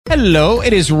Hello,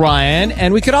 it is Ryan,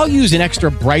 and we could all use an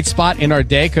extra bright spot in our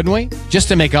day, couldn't we? Just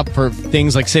to make up for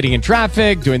things like sitting in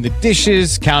traffic, doing the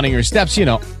dishes, counting your steps,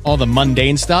 all the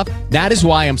mundane stuff. That is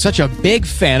why I'm such a big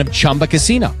fan of Chumba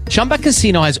Casino. Chumba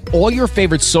Casino has all your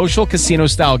favorite social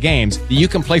casino-style games that you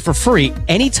can play for free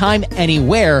anytime,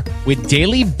 anywhere with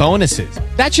daily bonuses.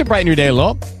 That should brighten your day a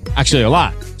little. Actually, a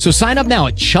lot. So sign up now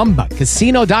at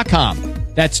ChumbaCasino.com.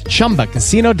 That's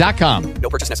ChumbaCasino.com. No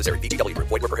purchase necessary. VGW Group.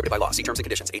 Void where prohibited by law. See terms and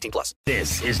conditions. 18+.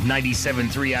 This is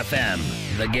 97.3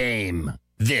 FM. The Game.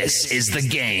 This is The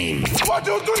Game. 1,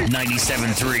 2, 3.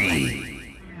 97.3.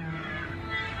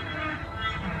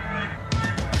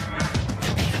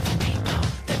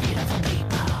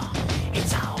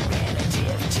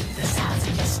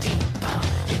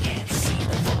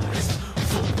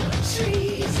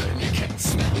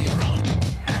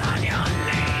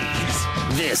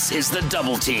 This is the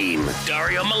Double Team.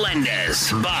 Dario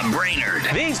Melendez, Bob Brainerd.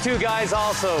 These two guys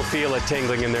also feel it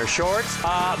tingling in their shorts,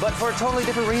 but for a totally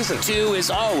different reason. Two is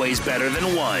always better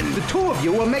than one. The two of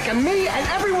you are making me and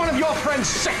every one of your friends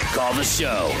sick. Call the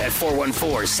show at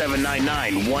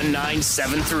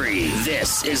 414-799-1973.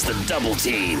 This is the Double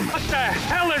Team. What the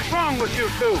hell is wrong with you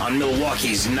two? On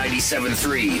Milwaukee's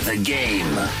 97.3 The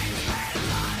Game.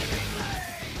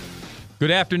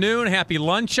 Good afternoon. Happy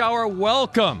lunch hour.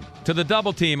 Welcome to the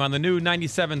Double Team on the new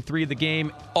 97.3 The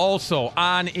Game. Also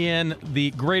on in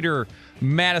the greater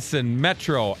Madison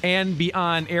Metro and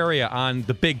beyond area on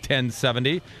the Big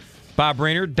 1070. Bob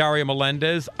Brainerd, Dario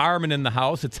Melendez, Armin in the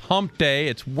house. It's hump day.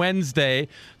 It's Wednesday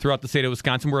throughout the state of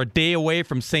Wisconsin. We're a day away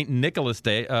from St. Nicholas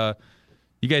Day.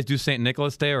 You guys do St.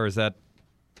 Nicholas Day, or is that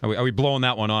are we blowing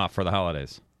that one off for the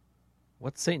holidays?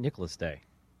 What's St. Nicholas Day?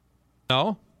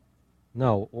 No?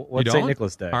 No, what's St.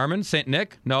 Nicholas Day? Armin, St.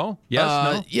 Nick? No? Yes,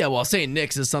 no? Yeah, well, St.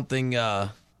 Nick's is something,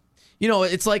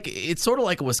 it's sort of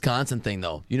like a Wisconsin thing,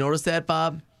 though. You notice that,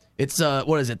 Bob? It's,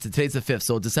 what is it? Today's the 5th,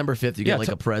 so December 5th, you get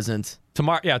a present.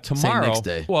 Tomorrow. St. Nick's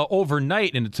Day. Well,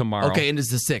 overnight into tomorrow. Okay, and it's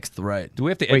the 6th, right. Do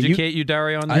we have to educate you,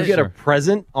 Dario, on this? You get a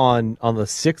present on the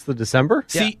 6th of December?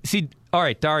 See, all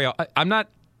right, Dario, I'm not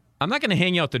going to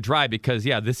hang you out to dry because,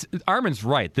 Armin's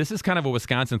right. This is kind of a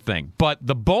Wisconsin thing. But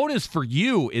the bonus for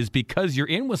you is because you're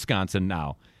in Wisconsin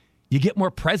now, you get more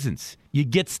presents. You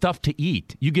get stuff to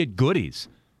eat. You get goodies.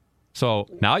 So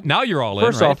now you're all in,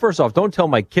 right? First off, don't tell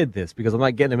my kid this because I'm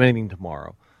not getting him anything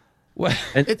tomorrow.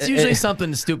 It's usually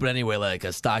something stupid anyway, like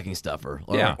a stocking stuffer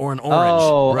or an orange,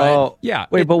 right? Oh, yeah.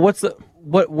 Wait, but what's the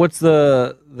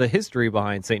history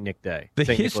behind St. Nick Day?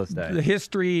 St. Nicholas Day. The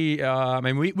history,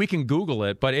 we can Google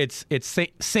it, but it's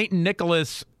St.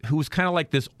 Nicholas, who's kind of like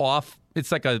this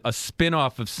it's like a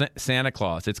spin-off of Santa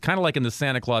Claus. It's kind of like in the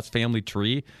Santa Claus family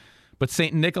tree, but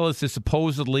St. Nicholas is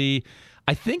supposedly,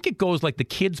 I think it goes like the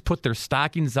kids put their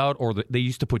stockings out, or they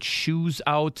used to put shoes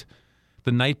out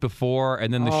the night before,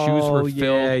 and then the shoes were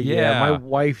filled. Yeah. My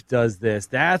wife does this.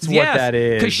 That's what that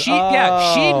is. Because she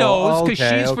knows because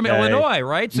she's from Illinois,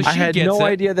 right? So I had no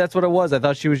idea that's what it was. I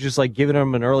thought she was just like giving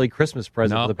him an early Christmas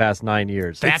present for the past 9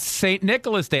 years. That's St.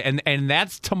 Nicholas Day, and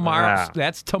that's tomorrow.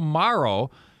 That's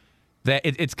tomorrow. That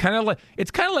it's kind of like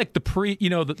the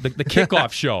the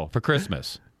kickoff show for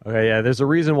Christmas. Okay, yeah. There's a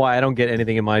reason why I don't get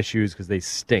anything in my shoes because they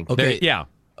stink. Okay,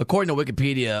 According to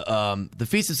Wikipedia, the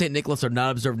feasts of St. Nicholas are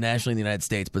not observed nationally in the United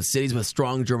States, but cities with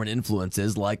strong German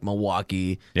influences like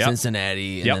Milwaukee,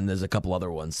 Cincinnati, and then there's a couple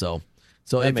other ones. So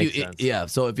if you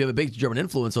have a big German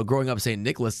influence, so growing up St.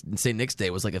 Nick's Day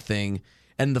was like a thing.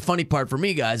 And the funny part for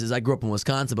me, guys, is I grew up in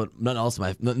Wisconsin, but no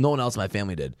one else in my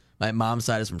family did. My mom's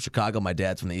side is from Chicago, my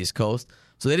dad's from the East Coast,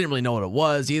 so they didn't really know what it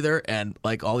was either. And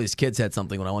like all these kids had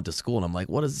something when I went to school, and I'm like,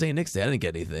 "What is St. Nick's Day?" I didn't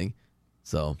get anything.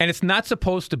 And it's not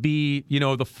supposed to be,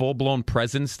 the full-blown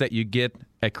presents that you get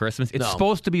at Christmas. It's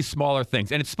supposed to be smaller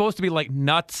things. And it's supposed to be like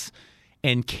nuts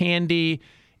and candy.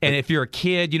 And if you're a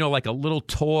kid, like a little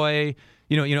toy,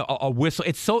 a whistle.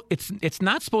 It's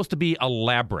not supposed to be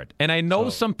elaborate. And I know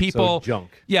some people junk.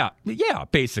 Yeah,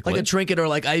 basically. Like a trinket, or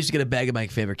like I used to get a bag of my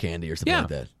favorite candy or something like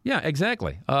that. Yeah,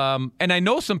 exactly. And I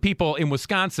know some people in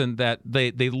Wisconsin that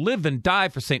they live and die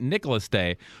for St. Nicholas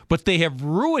Day, but they have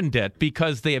ruined it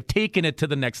because they have taken it to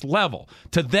the next level.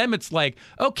 To them, it's like,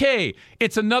 okay,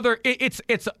 it's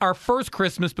our first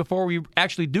Christmas before we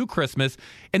actually do Christmas,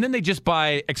 and then they just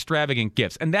buy extravagant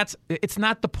gifts. And it's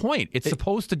not the point. It's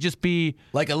supposed to just be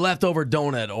like a leftover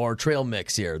donut or trail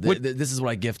mix here. This is what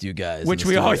I gift you guys. Which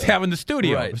we always have in the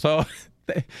studio. Right. So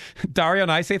Dario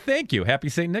and I say thank you. Happy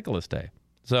St. Nicholas Day.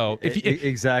 So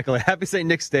exactly. Happy St.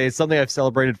 Nick's Day is something I've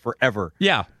celebrated forever.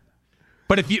 Yeah.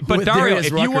 But Dario,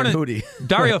 if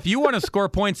you want to score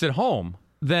points at home,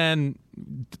 then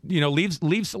leaves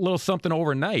a little something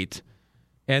overnight,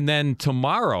 and then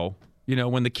tomorrow,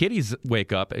 when the kiddies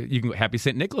wake up, you can Happy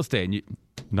St. Nicholas Day, and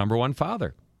number one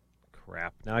father.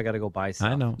 Crap. Now I got to go buy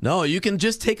stuff. I know. No, you can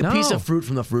just take a piece of fruit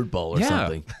from the fruit bowl or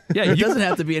something. Yeah, it doesn't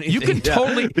have to be anything. You can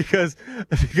totally because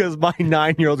my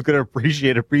 9-year-old's going to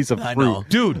appreciate a piece of fruit. I know.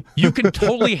 Dude, you can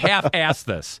totally half-ass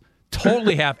this.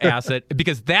 Totally half-ass it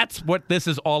because that's what this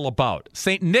is all about.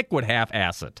 St. Nick would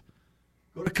half-ass it.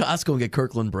 Go to Costco and get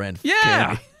Kirkland brand Yeah.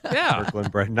 candy. Yeah.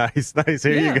 Kirkland bread. Nice.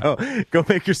 Here you go. Go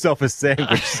make yourself a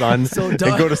sandwich, son. So and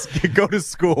go to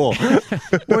school.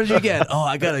 What did you get? Oh,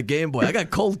 I got a Game Boy. I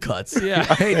got Cold Cuts. Yeah.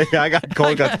 Hey, I got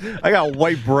cold cuts. I got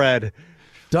white bread.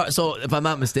 So, if I'm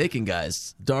not mistaken,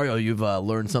 guys, Dario, you've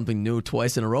learned something new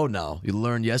twice in a row now. You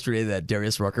learned yesterday that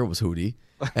Darius Rucker was Hootie,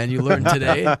 and you learned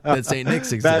today that St.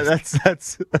 Nick's exists.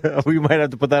 That's we might have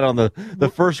to put that on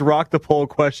the first rock the poll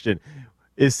question.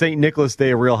 Is St. Nicholas Day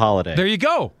a real holiday? There you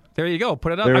go.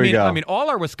 Put it up. I mean, all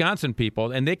our Wisconsin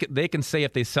people, and they can say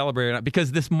if they celebrate or not,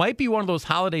 because this might be one of those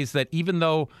holidays that even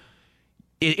though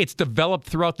it's developed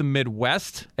throughout the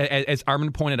Midwest, as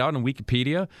Armin pointed out in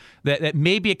Wikipedia, that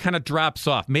maybe it kind of drops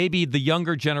off. Maybe the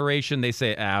younger generation, they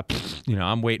say,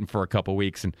 I'm waiting for a couple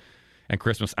weeks and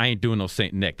Christmas. I ain't doing no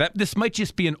St. Nick. This might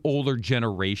just be an older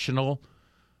generational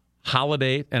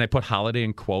holiday, and I put holiday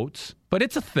in quotes, but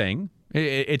it's a thing.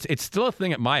 It's still a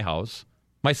thing at my house.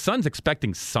 My son's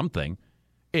expecting something.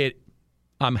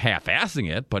 I'm half-assing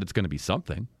it, but it's going to be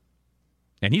something.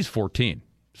 And he's 14,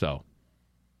 so.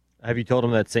 Have you told him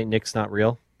that St. Nick's not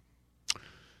real?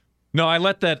 No, I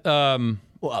let that.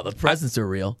 Well, the presents are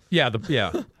real. Yeah,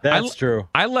 That's true.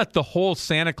 I let the whole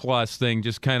Santa Claus thing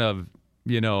just kind of,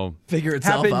 figure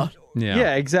itself out.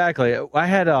 Yeah, exactly. I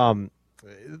had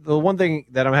the one thing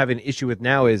that I'm having an issue with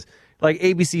now is like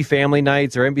ABC Family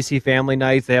Nights or NBC Family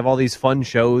Nights. They have all these fun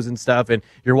shows and stuff, and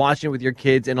you're watching it with your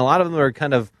kids, and a lot of them are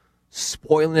kind of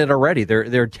spoiling it already.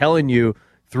 They're telling you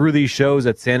through these shows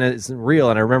that Santa isn't real.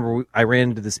 And I remember I ran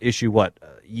into this issue, a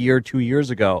year, 2 years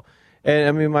ago. And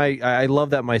I mean, I love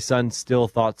that my son still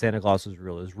thought Santa Claus was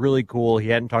real. It was really cool. He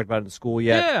hadn't talked about it in school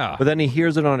yet. Yeah. But then he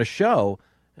hears it on a show,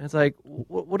 and it's like,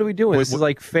 what are we doing? This is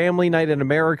like Family Night in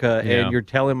America, and you're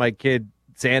telling my kid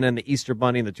Santa and the Easter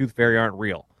Bunny and the Tooth Fairy aren't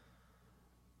real.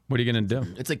 What are you going to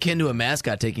do? It's akin to a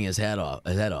mascot taking his head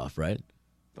off, right?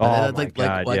 Oh, my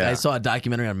God, I saw a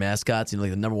documentary on mascots,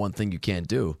 the number one thing you can't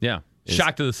do. Yeah.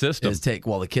 Shock to the system. Is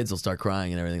the kids will start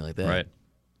crying and everything like that.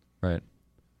 Right.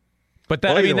 But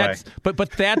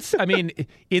that's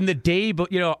in the day, but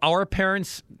our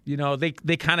parents,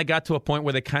 they kind of got to a point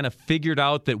where they kind of figured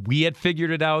out that we had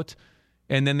figured it out,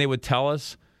 and then they would tell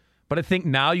us. But I think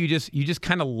now you just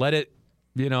kind of let it,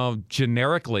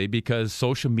 generically, because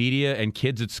social media and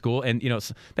kids at school, and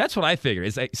that's what I figure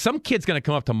is like some kid's going to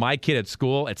come up to my kid at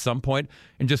school at some point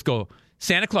and just go,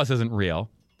 Santa Claus isn't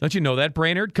real. Don't you know that,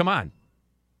 Brainerd? Come on.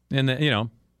 And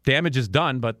damage is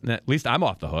done, but at least I'm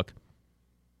off the hook.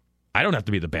 I don't have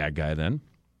to be the bad guy then.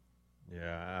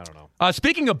 Yeah, I don't know.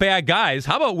 Speaking of bad guys,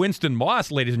 how about Winston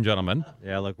Moss, ladies and gentlemen?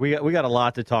 Yeah, look, we got a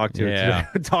lot to talk to Yeah.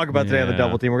 talk about today on the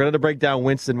Double Team. We're going to break down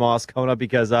Winston Moss coming up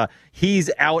because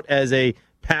he's out as a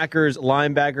Packers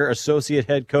linebacker associate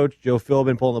head coach. Joe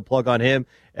Philbin pulling the plug on him.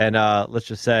 And let's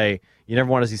just say you never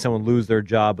want to see someone lose their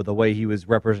job, but the way he was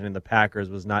representing the Packers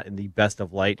was not in the best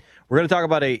of light. We're going to talk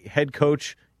about a head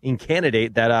coach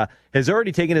candidate that has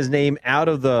already taken his name out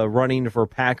of the running for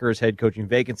Packers head coaching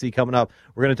vacancy. Coming up,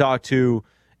 we're going to talk to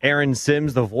Aaron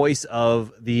Sims, the voice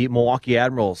of the Milwaukee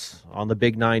Admirals, on the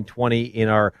Big 920 in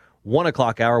our 1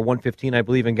 o'clock hour, 1:15, I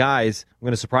believe. And guys, I'm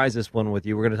going to surprise this one with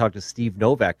you. We're going to talk to Steve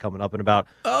Novak coming up in about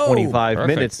 25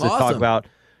 minutes to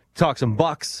talk some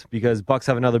Bucks, because Bucks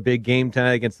have another big game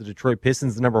tonight against the Detroit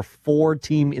Pistons, the number 4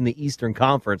 team in the Eastern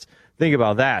Conference. Think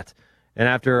about that. And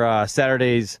after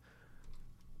Saturday's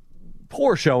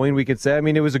poor showing, we could say,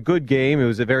 it was a good game. It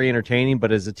was a very entertaining,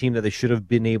 but as a team that they should have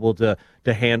been able to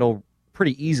handle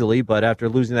pretty easily. But after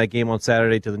losing that game on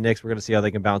Saturday to the Knicks, we're going to see how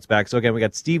they can bounce back. So again, we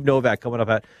got Steve Novak coming up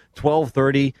at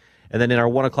 12:30. And then in our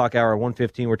 1 o'clock hour,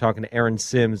 1:15, we're talking to Aaron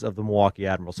Sims of the Milwaukee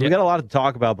Admirals. So we got a lot to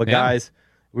talk about. But guys,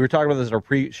 we were talking about this at our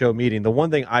pre-show meeting. The one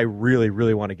thing I really,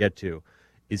 really want to get to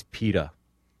is PETA.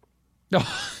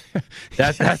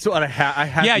 That's what I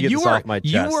have to get this off my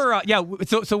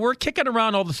chest. So we're kicking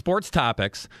around all the sports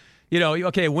topics.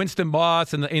 Okay, Winston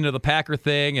Moss and the Packer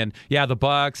thing, and the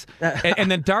Bucks,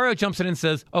 and then Dario jumps in and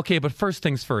says, "Okay, but first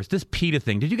things first. This PETA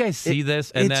thing. Did you guys see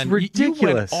this?" And it's then ridiculous. You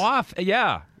went off.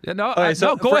 Yeah. No. Okay,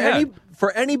 so go ahead.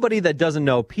 For anybody that doesn't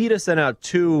know, PETA sent out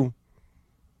 2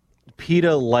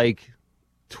 PETA-like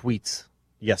tweets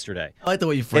yesterday. I like the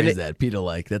way you phrase that.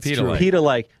 PETA-like. That's true.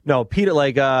 PETA-like. No,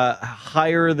 PETA-like.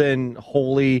 Higher than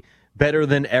holy, better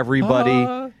than everybody.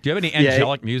 Do you have any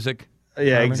angelic music?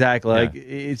 Yeah, Armin? exactly. Yeah. Like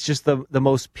it's just the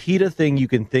most PETA thing you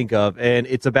can think of, and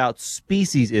it's about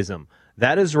speciesism.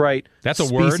 That is right. That's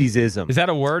a word? Speciesism. Is that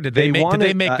a word? Did they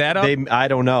make that up? I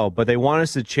don't know, but they want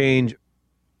us to change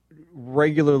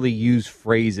regularly used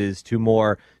phrases to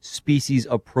more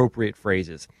species-appropriate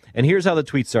phrases. And here's how the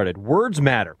tweet started. Words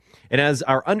matter. And as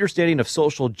our understanding of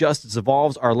social justice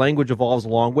evolves, our language evolves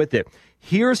along with it.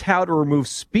 Here's how to remove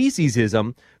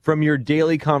speciesism from your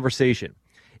daily conversation.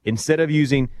 Instead of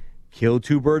using kill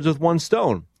two birds with one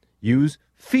stone, use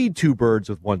feed two birds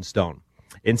with one stone.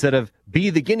 Instead of be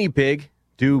the guinea pig,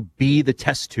 do be the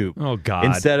test tube. Oh, God.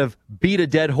 Instead of beat a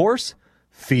dead horse,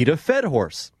 feed a fed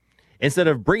horse. Instead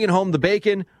of bringing home the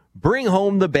bacon, bring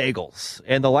home the bagels.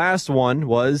 And the last one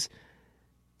was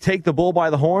take the bull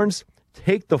by the horns,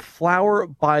 take the flower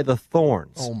by the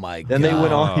thorns. Oh, my God. Then they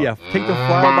went on, take the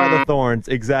flower by the thorns.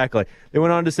 Exactly. They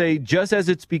went on to say, just as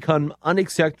it's become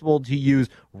unacceptable to use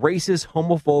racist,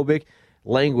 homophobic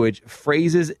language,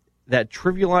 phrases that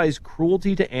trivialize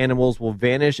cruelty to animals will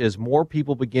vanish as more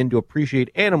people begin to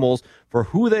appreciate animals for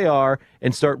who they are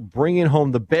and start bringing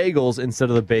home the bagels instead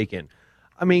of the bacon.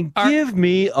 I mean, give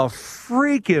me a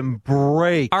freaking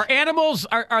break. Are animals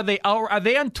are they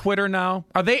on Twitter now?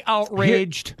 Are they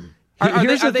outraged?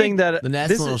 Here's the thing that the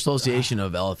National Association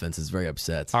of Elephants is very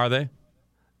upset. Are they?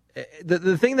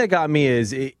 The thing that got me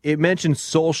is it mentioned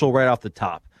social right off the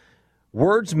top.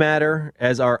 Words matter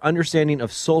as our understanding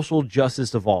of social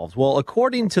justice evolves. Well,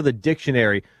 according to the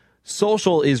dictionary,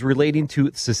 social is relating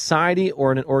to society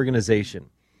or an organization.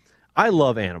 I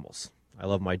love animals. I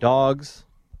love my dogs.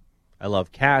 I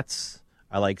love cats.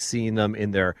 I like seeing them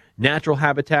in their natural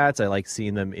habitats. I like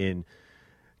seeing them in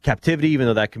captivity, even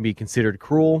though that can be considered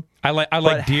cruel. I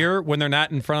like deer when they're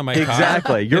not in front of my car.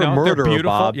 Exactly. You're a murderer,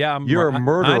 Bob. Yeah, you're a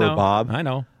murderer, Bob. I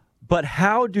know. But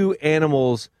how do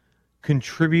animals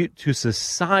contribute to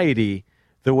society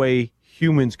the way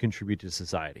humans contribute to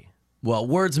society? Well,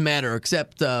 words matter,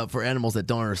 except for animals that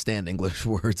don't understand English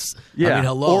words. Yeah, I mean,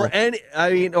 hello.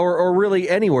 Or really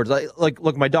any words. Like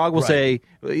look, my dog will say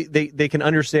they can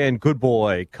understand good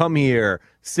boy, come here,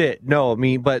 sit. No, I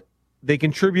mean, but they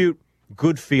contribute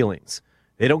good feelings.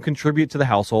 They don't contribute to the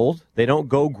household. They don't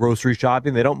go grocery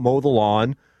shopping. They don't mow the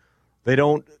lawn. They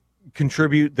don't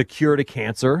contribute the cure to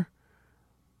cancer.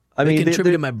 They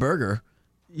contribute to my burger.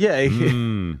 Yeah.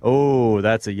 Oh,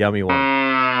 that's a yummy one.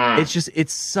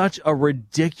 It's such a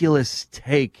ridiculous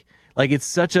take. Like, it's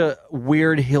such a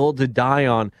weird hill to die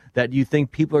on that you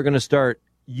think people are going to start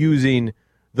using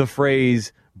the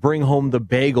phrase bring home the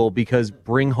bagel because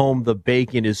bring home the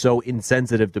bacon is so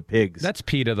insensitive to pigs. That's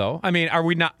PETA, though. I mean, are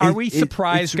we not? Are we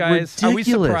surprised, guys? Ridiculous. Are we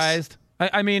surprised?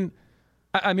 I mean,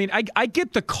 I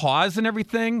get the cause and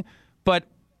everything, but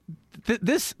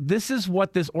this is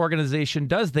what this organization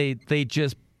does. They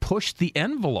just push the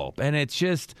envelope, and it's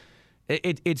just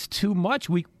it's too much.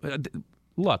 We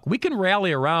can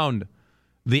rally around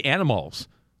the animals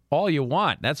all you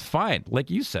want. That's fine. Like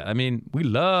you said, I mean, we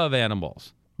love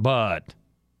animals, but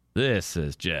this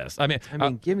is just. I mean,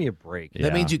 give me a break.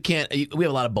 That means you can't. We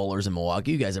have a lot of bowlers in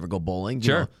Milwaukee. You guys ever go bowling?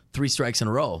 Sure. You know, 3 strikes in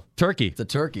a row. Turkey. It's a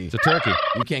turkey. It's a turkey.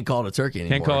 You can't call it a turkey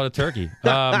anymore. Can't call it a turkey.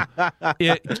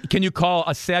 Can you call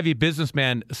a savvy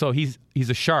businessman? So he's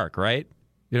a shark, right?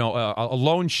 You know, a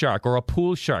loan shark or a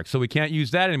pool shark. So we can't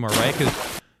use that anymore, right?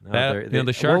 Because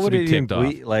the sharks would be tipped off.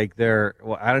 I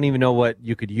don't even know what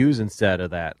you could use instead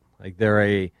of that. Like you can't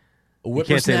say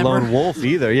whippersnapper? lone wolf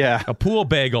either. Yeah, A pool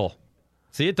bagel.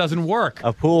 See, it doesn't work.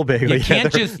 a pool bagel. You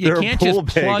can't just pool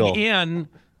plug bagel. in,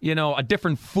 a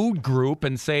different food group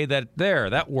and say that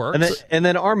works. And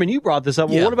then Armin, you brought this up.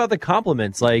 Well, Yeah. what about the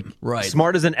compliments? Like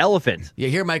smart as an elephant, Yeah,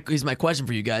 here's my question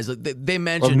for you guys. They or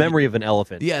mentioned memory of an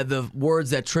elephant. Yeah, the words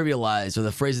that trivialize or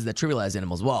the phrases that trivialize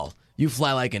animals. Well, you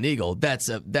fly like an eagle. That's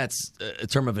a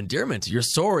term of endearment. You're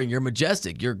soaring. You're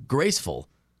majestic. You're graceful,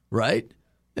 right?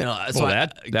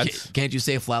 Can't you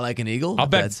say fly like an eagle? I'll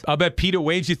bet PETA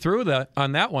waged you through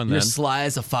on that one. You're Then sly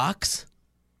as a fox.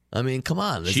 I mean, come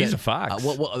on. She's a fox.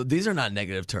 These are not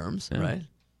negative terms, right?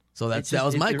 So that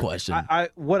was my question. I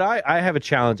have a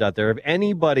challenge out there. If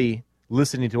anybody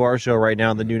listening to our show right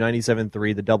now, the new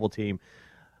 97.3, the Double Team,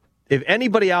 if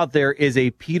anybody out there is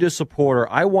a PETA supporter,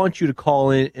 I want you to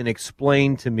call in and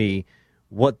explain to me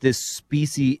what this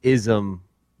speciesism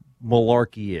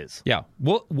malarkey is. Yeah,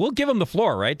 we'll give him the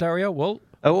floor, right, Dario?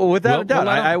 Without a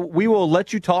doubt, we will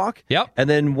let you talk. Yep. And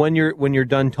then when you're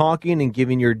done talking and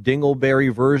giving your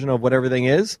dingleberry version of what everything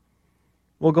is,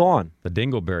 we'll go on. The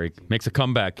dingleberry makes a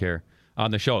comeback here on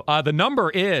the show. The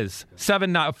number is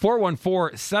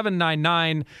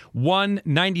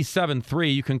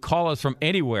 414-799-1973. You can call us from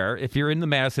anywhere if you're in the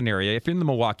Madison area, if you're in the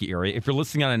Milwaukee area, if you're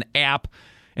listening on an app.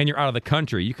 and you're out of the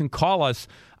country. You can call us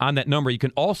on that number. You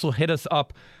can also hit us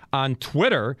up on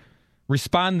Twitter.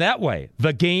 Respond that way.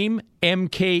 The Game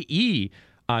MKE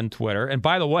on Twitter. And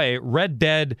by the way, Red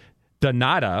Dead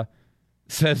Donata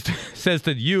says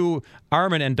to you,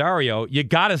 Armin and Dario, you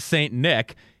got a St.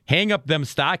 Nick. Hang up them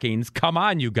stockings. Come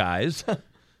on, you guys.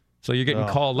 So you're getting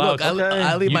called out. Look,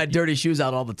 I leave my dirty shoes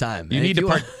out all the time. You need to you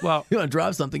want to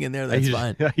drop something in there, that's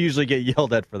fine. I usually get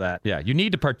yelled at for that. Yeah, you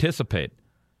need to participate.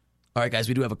 All right, guys,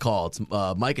 we do have a call. It's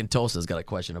Mike and Tulsa's got a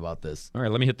question about this. All right,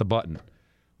 let me hit the button.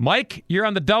 Mike, you're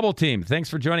on the double team. Thanks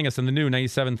for joining us on the new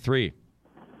 97.3.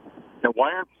 Now,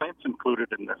 why aren't plants included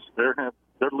in this? They're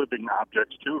living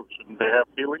objects too. Shouldn't they have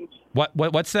feelings?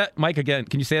 What's that, Mike? Again,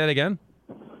 can you say that again?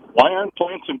 Why aren't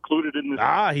plants included in this?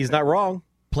 He's not wrong.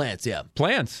 Plants, yeah.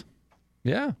 Plants.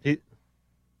 Yeah. Feelings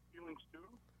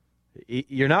too?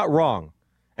 You're not wrong.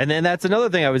 And then that's another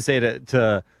thing I would say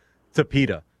to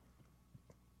PETA.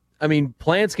 I mean,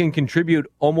 plants can contribute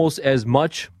almost as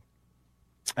much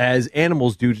as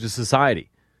animals do to society.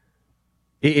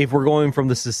 If we're going from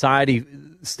the society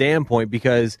standpoint,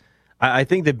 because I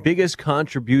think the biggest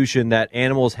contribution that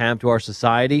animals have to our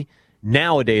society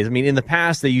nowadays, I mean, in the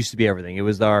past, they used to be everything. It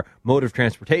was our mode of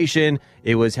transportation.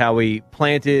 It was how we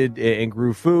planted and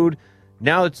grew food.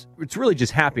 Now it's really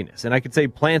just happiness. And I could say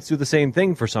plants do the same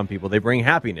thing for some people. They bring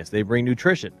happiness. They bring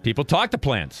nutrition. People talk to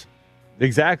plants.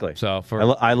 Exactly. So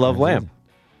I love lamb.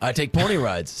 I take pony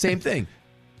rides. Same thing.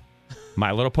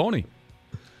 My Little Pony.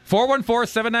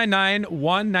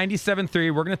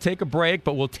 414-799-1973. We're going to take a break,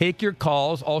 but we'll take your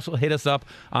calls. Also hit us up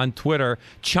on Twitter.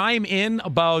 Chime in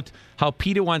about how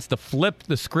PETA wants to flip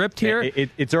the script here.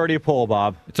 It's already a poll,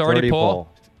 Bob. It's already a poll.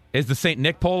 Is the St.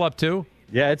 Nick poll up too?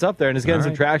 Yeah, it's up there, and it's getting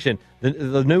some traction.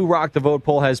 The new Rock the Vote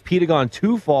poll has PETA gone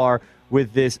too far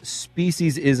with this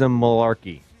speciesism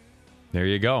malarkey. There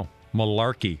you go.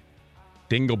 Malarkey.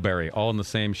 Dingleberry, all in the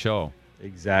same show.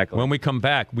 Exactly. When we come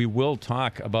back, we will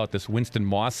talk about this Winston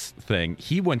Moss thing.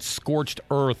 He went scorched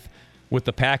earth with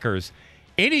the Packers.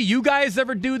 Any of you guys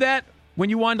ever do that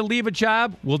when you wanted to leave a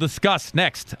job? We'll discuss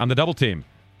next on the Double Team.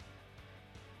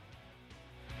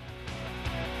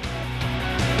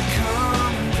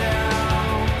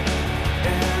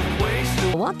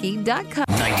 Milwaukee.com.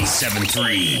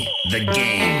 97.3 The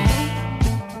Game.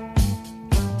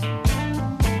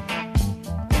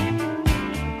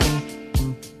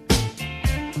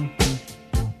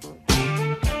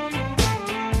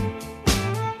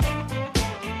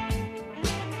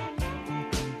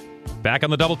 Back on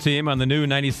the Double Team on the new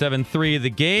 97.3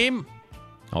 The Game.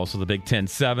 Also the Big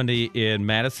 1070 in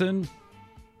Madison.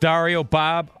 Dario,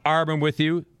 Bob, Armin with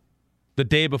you the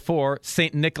day before.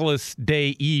 St. Nicholas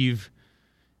Day Eve,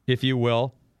 if you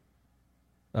will.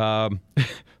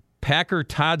 Packer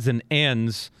Todds and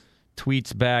Ends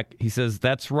tweets back. He says,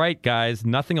 that's right, guys.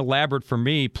 Nothing elaborate for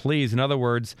me, please. In other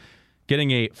words, getting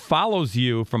a follows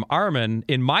you from Armin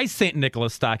in my St.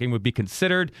 Nicholas stocking would be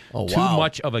considered too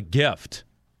much of a gift.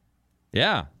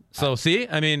 Yeah. So, see,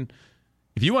 I mean,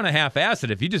 if you want to half-ass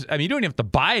it, you don't even have to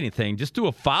buy anything. Just do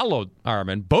a follow,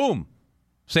 Armin. Boom.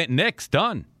 St. Nick's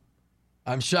done.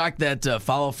 I'm shocked that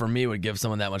follow for me would give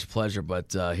someone that much pleasure,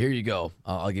 but here you go.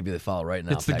 I'll give you the follow right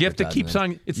now. It's the gift that keeps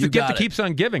on. It's the gift that keeps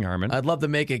on giving, Armin. I'd love to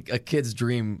make a kid's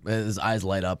dream. His eyes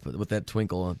light up with that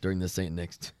twinkle during the St.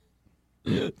 Nick's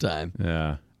time.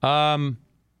 Yeah.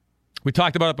 We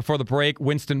talked about it before the break.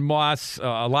 Winston Moss.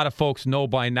 A lot of folks know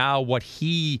by now what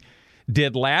he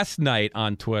did last night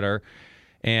on Twitter.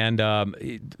 And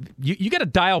you got to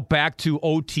dial back to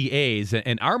OTAs,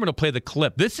 and Armin will play the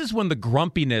clip. This is when the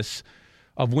grumpiness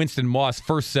of Winston Moss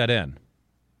first set in.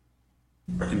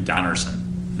 And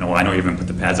Donnerson. I know he hasn't put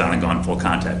the pads on and gone full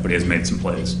contact, but he has made some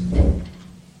plays.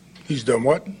 He's done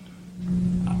what?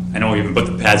 I know he hasn't put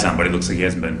the pads on, but it looks like he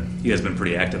has been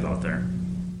pretty active out there.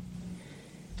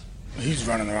 He's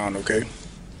running around okay.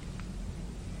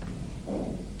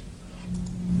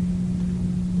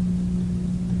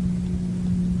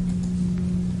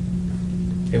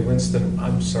 Hey, Winston,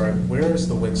 I'm sorry, where is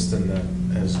the Winston that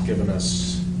has given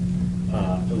us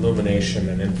illumination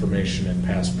and information at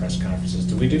past press conferences?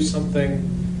 Did we do something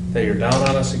that you're down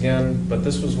on us again? But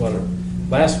this was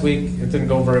last week it didn't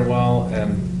go very well,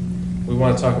 and we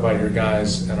want to talk about your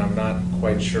guys, and I'm not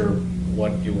quite sure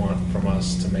what you want from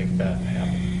us to make that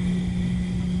happen.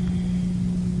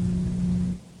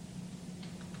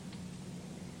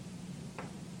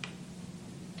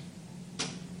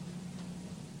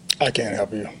 I can't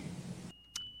help you.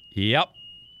 Yep.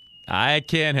 I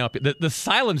can't help you. The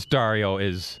silence, Dario,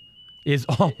 is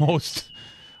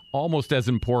almost as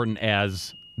important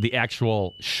as the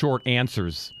actual short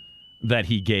answers that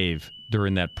he gave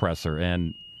during that presser.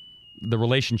 And the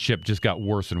relationship just got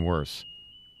worse and worse.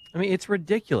 I mean, it's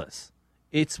ridiculous.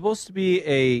 It's supposed to be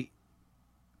a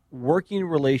working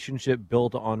relationship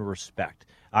built on respect.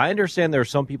 I understand there are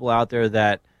some people out there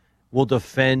that will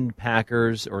defend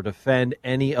Packers or defend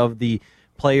any of the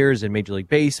players in Major League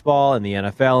Baseball and the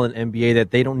NFL and NBA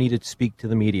that they don't need to speak to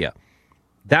the media.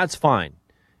 That's fine.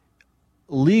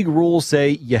 League rules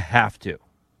say you have to.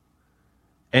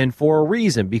 And for a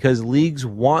reason, because leagues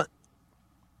want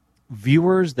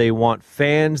viewers, they want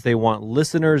fans, they want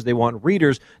listeners, they want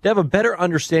readers to have a better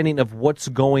understanding of what's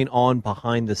going on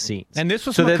behind the scenes. And this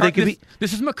was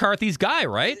this is McCarthy's guy,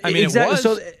 right? I mean,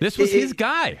 exactly. This was his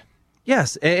guy.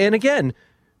 Yes, and again,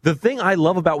 the thing I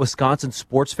love about Wisconsin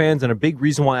sports fans, and a big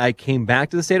reason why I came back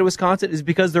to the state of Wisconsin, is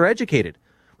because they're educated.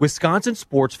 Wisconsin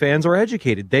sports fans are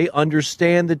educated. They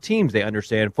understand the teams. They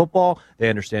understand football. They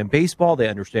understand baseball. They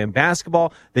understand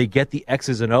basketball. They get the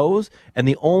X's and O's. And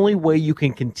the only way you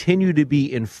can continue to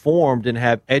be informed and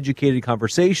have educated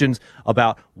conversations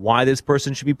about why this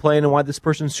person should be playing and why this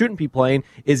person shouldn't be playing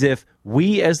is if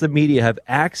we as the media have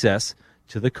access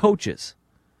to the coaches.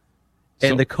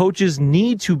 And the coaches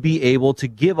need to be able to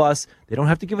give us, they don't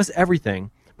have to give us everything,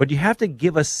 but you have to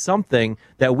give us something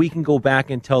that we can go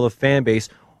back and tell the fan base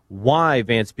why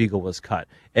Vance Beagle was cut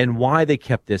and why they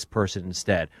kept this person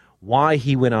instead, why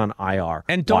he went on IR,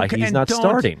 and why he's not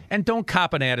starting. And don't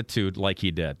cop an attitude like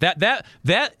he did.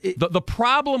 The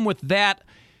problem with that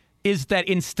is that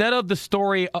instead of the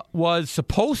story was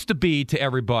supposed to be to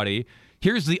everybody,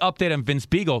 here's the update on Vince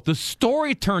Beagle, the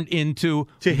story turned into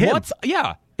him.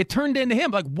 It turned into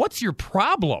him. Like, what's your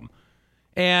problem?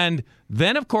 And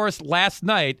then, of course, last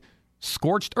night,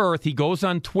 scorched earth, he goes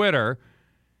on Twitter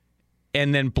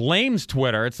and then blames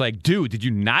Twitter. It's like, dude, did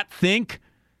you not think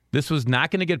this was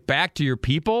not going to get back to your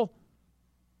people?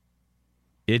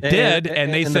 It did,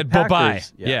 and they said bye-bye.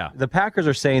 Yeah. The Packers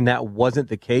are saying that wasn't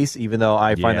the case, even though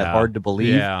I find that hard to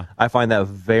believe. Yeah. I find that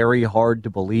very hard to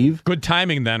believe. Good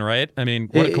timing then, right? I mean,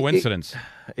 what a coincidence.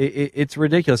 It's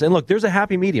ridiculous. And look, there's a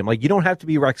happy medium. Like, you don't have to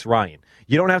be Rex Ryan.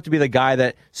 You don't have to be the guy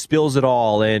that spills it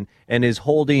all and is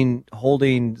holding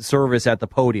service at the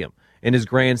podium in his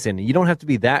grandstand. You don't have to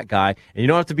be that guy, and you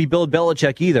don't have to be Bill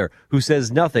Belichick either, who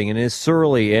says nothing and is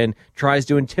surly and tries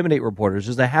to intimidate reporters.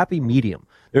 There's a happy medium.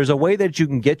 There's a way that you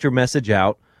can get your message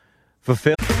out,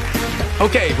 fulfill.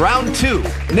 Okay, round two.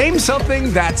 Name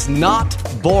something that's not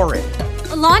boring.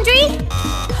 A laundry?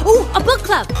 Ooh, a book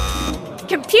club.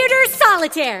 Computer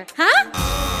solitaire, huh?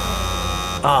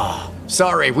 Ah,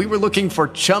 sorry, we were looking for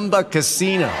Chumba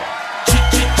Casino.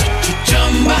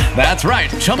 That's right,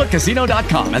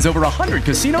 ChumbaCasino.com has over 100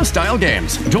 casino-style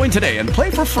games. Join today and play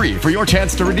for free for your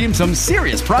chance to redeem some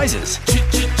serious prizes.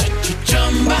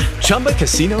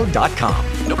 ChumbaCasino.com.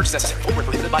 No purchase necessary. Void where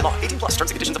prohibited by law. 18+ terms and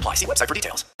conditions apply. See website for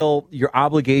details. Your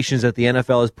obligations that the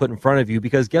NFL has put in front of you,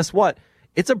 because guess what?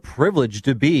 It's a privilege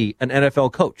to be an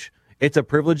NFL coach. It's a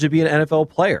privilege to be an NFL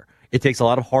player. It takes a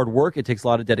lot of hard work. It takes a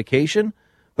lot of dedication.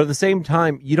 But at the same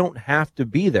time, you don't have to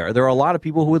be there. There are a lot of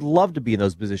people who would love to be in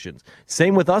those positions.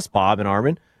 Same with us, Bob and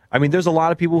Armin. I mean, there's a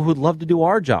lot of people who would love to do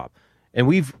our job. And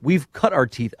we've cut our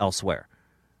teeth elsewhere.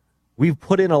 We've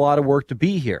put in a lot of work to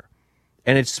be here.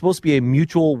 And it's supposed to be a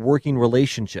mutual working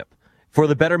relationship for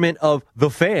the betterment of the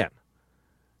fan.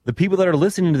 The people that are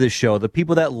listening to this show, the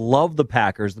people that love the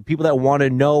Packers, the people that want to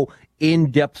know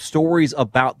in-depth stories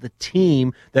about the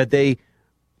team that they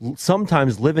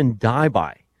sometimes live and die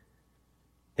by.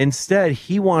 Instead,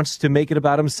 he wants to make it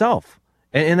about himself.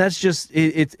 And that's just,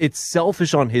 it's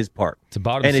selfish on his part. It's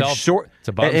about himself. It's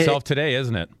about himself today,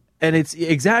 isn't it? And it's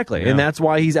exactly. Yeah. And that's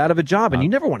why he's out of a job. And you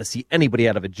never want to see anybody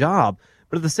out of a job.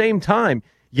 But at the same time,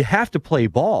 you have to play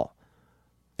ball.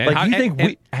 And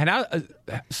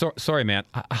sorry, man.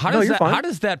 How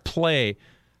does that play?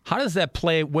 How does that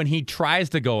play when he tries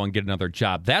to go and get another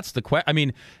job? That's the question. I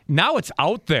mean, now it's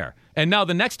out there, and now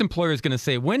the next employer is going to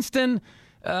say, Winston,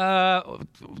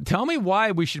 tell me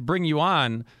why we should bring you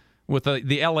on with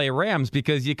the LA Rams,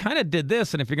 because you kind of did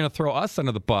this, and if you're going to throw us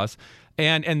under the bus,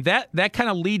 and that kind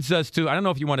of leads us to, I don't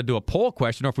know if you want to do a poll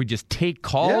question or if we just take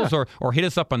calls or hit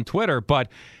us up on Twitter, but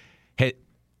hey,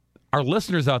 our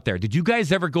listeners out there, did you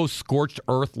guys ever go scorched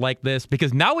earth like this?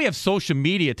 Because now we have social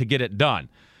media to get it done.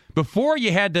 Before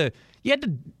you had to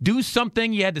do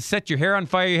something, you had to set your hair on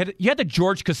fire, you had to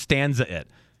George Costanza it.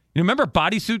 You remember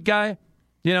Bodysuit Guy?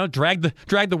 You know, drag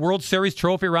the World Series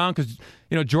trophy around because,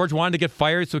 you know, George wanted to get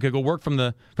fired so he could go work from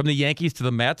the Yankees to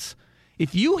the Mets.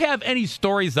 If you have any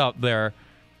stories out there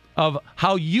of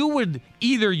how you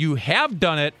have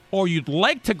done it or you'd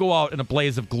like to go out in a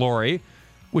blaze of glory,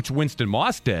 which Winston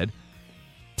Moss did,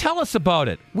 tell us about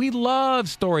it. We love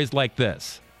stories like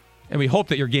this. And we hope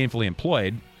that you're gainfully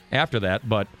employed after that,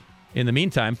 but In the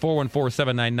meantime,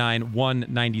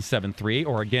 414-799-1973,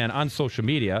 or again on social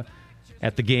media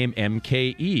at The Game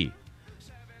MKE.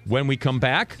 When we come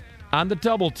back on the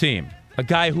Double Team, a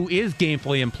guy who is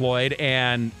gainfully employed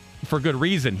and for good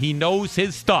reason. He knows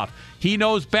his stuff. He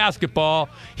knows basketball.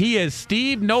 He is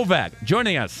Steve Novak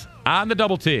joining us on the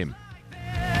Double Team.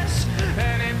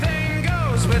 Anything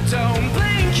goes, but don't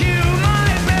blink, you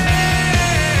might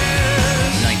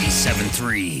miss.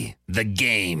 97.3 The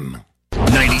Game.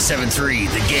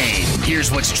 97.3 The Game.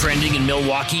 Here's what's trending in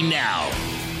Milwaukee now.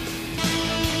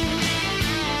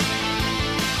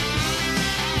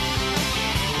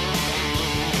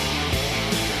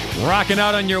 Rocking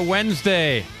out on your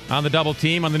Wednesday on the Double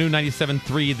Team on the new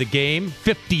 97.3 The Game.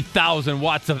 50,000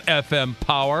 watts of FM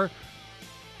power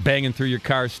banging through your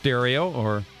car stereo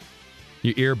or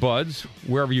your earbuds,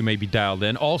 wherever you may be dialed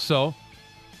in. Also,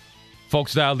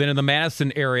 folks dialed in the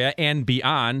Madison area and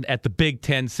beyond at the Big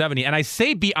 1070. And I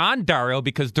say beyond, Dario,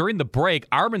 because during the break,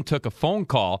 Armin took a phone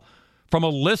call from a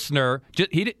listener.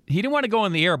 He didn't want to go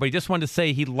on the air, but he just wanted to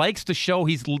say he likes the show.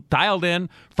 He's dialed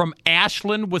in from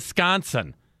Ashland,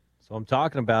 Wisconsin. So I'm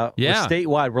talking about. Yeah. We're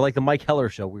statewide. We're like the Mike Heller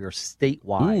show. We are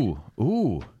statewide.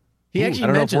 Ooh. He actually I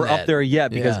don't know if mentioned we're that. up there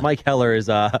yet because Mike Heller is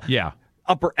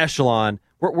upper echelon.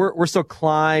 We're still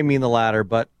climbing the ladder,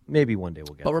 but maybe one day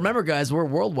we'll get But there. remember, guys, we're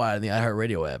worldwide in the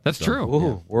iHeartRadio app. That's true.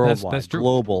 Ooh, worldwide, That's true.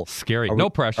 global, Scary. Are No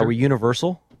we- pressure. Are we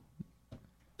universal?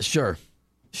 Sure.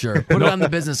 Put it on the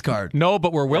business card. No,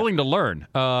 but we're willing to learn.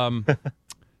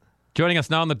 Joining us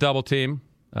now on the Double Team,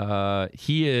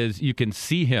 he is. You can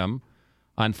see him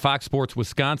on Fox Sports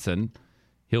Wisconsin.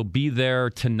 He'll be there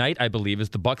tonight, I believe,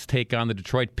 as the Bucks take on the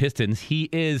Detroit Pistons. He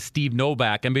is Steve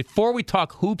Novak. And before we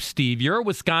talk hoops, Steve, you're a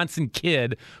Wisconsin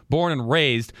kid, born and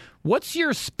raised. What's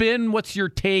your spin? What's your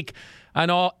take on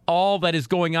all that is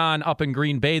going on up in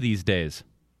Green Bay these days?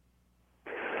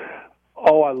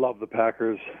 Oh, I love the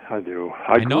Packers. I do.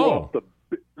 I grew know. up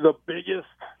the biggest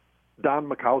Don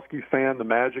Mikowski fan. The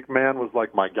Magic Man was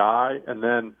like my guy. And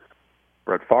then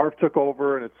Brett Favre took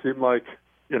over, and it seemed like,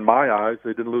 in my eyes,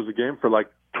 they didn't lose a game for like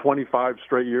 25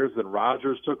 straight years. Then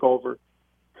Rodgers took over.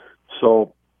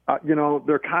 So,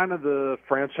 they're kind of the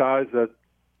franchise that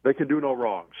they can do no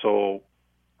wrong. So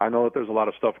I know that there's a lot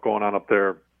of stuff going on up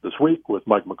there this week with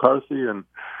Mike McCarthy and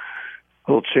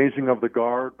a little changing of the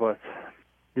guard, but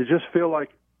you just feel like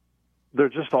they're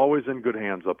just always in good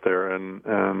hands up there,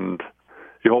 and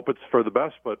you hope it's for the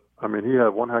best. But, I mean, he had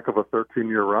one heck of a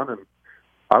 13-year run, and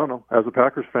I don't know. As a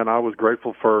Packers fan, I was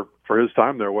grateful for his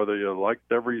time there, whether you liked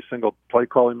every single play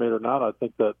call he made or not. I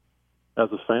think that as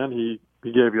a fan, he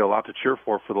gave you a lot to cheer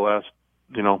for the last,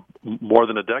 more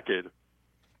than a decade.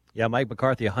 Yeah, Mike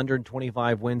McCarthy,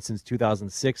 125 wins since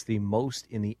 2006, the most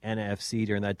in the NFC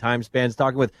during that time span.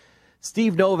 Talking with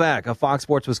Steve Novak of Fox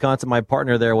Sports Wisconsin, my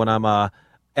partner there when I'm at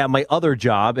my other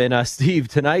job. And Steve,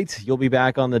 tonight you'll be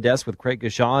back on the desk with Craig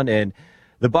Gashawn, and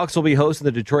the Bucks will be hosting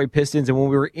the Detroit Pistons. And when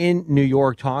we were in New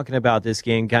York talking about this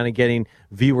game, kind of getting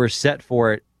viewers set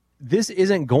for it, this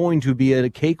isn't going to be a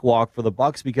cakewalk for the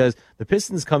Bucks because the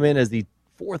Pistons come in as the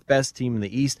fourth best team in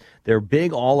the East. They're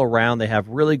big all around. They have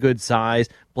really good size.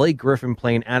 Blake Griffin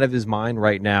playing out of his mind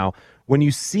right now. When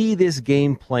you see this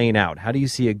game playing out, how do you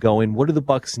see it going? What do the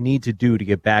Bucks need to do to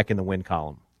get back in the win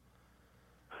column?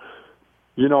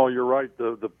 You're right.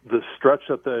 The stretch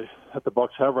that the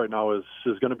Bucks have right now is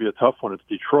going to be a tough one. It's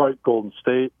Detroit, Golden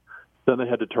State, then they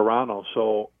head to Toronto.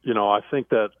 So, I think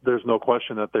that there's no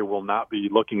question that they will not be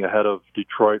looking ahead of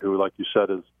Detroit, who, like you said,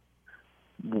 is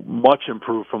much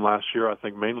improved from last year, I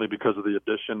think mainly because of the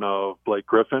addition of Blake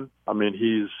Griffin. I mean,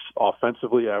 he's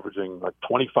offensively averaging like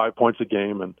 25 points a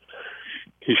game, and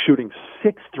he's shooting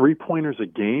 6 3-pointers a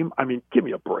game. I mean, give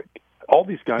me a break. All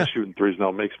these guys shooting threes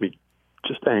now makes me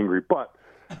just angry, but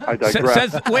I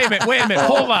digress. Wait a minute.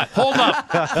 Hold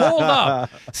up.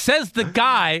 Says the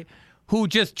guy who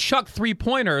just chucked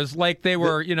 3-pointers like they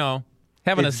were,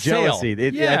 having it's a sale.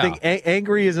 Jealousy. I think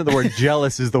angry isn't the word.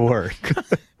 Jealous is the word.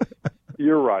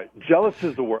 You're right. Jealous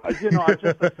is the word. I feel like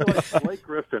Blake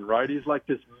Griffin, right? He's like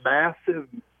this massive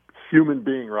human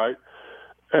being, right?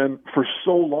 And for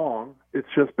so long, it's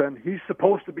just been he's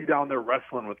supposed to be down there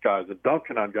wrestling with guys and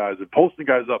dunking on guys and posting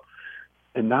guys up.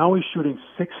 And now he's shooting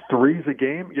 6 threes a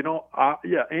game.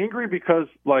 Angry because,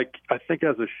 like, I think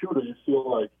as a shooter, you feel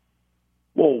like,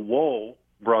 whoa,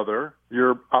 brother,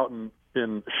 you're out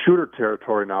in shooter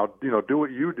territory now. Do what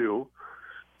you do.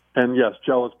 And, yes,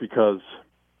 jealous because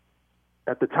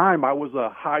at the time I was a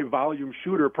high-volume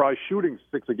shooter, probably shooting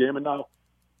 6 a game, and now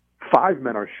 5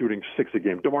 men are shooting 6 a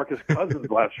game. DeMarcus Cousins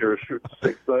last year is shooting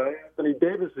 6. Anthony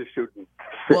Davis is shooting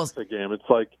 6 a game. It's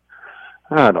like,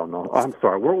 I don't know. I'm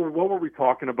sorry. What were we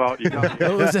talking about? You got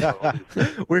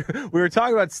we were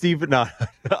talking about Steve. No,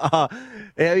 I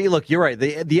mean, look, you're right.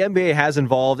 The NBA has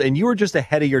involved, and you were just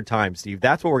ahead of your time, Steve.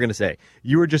 That's what we're going to say.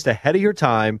 You were just ahead of your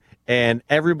time, and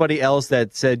everybody else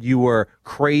that said you were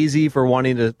crazy for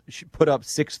wanting to put up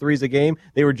 6 threes a game,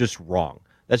 they were just wrong.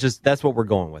 That's what we're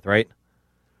going with, right?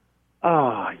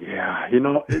 Yeah.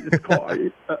 It's called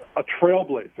a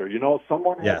trailblazer.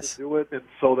 Someone had to do it and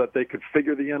so that they could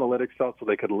figure the analytics out so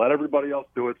they could let everybody else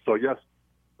do it. So, yes,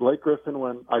 Blake Griffin,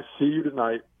 when I see you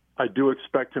tonight, I do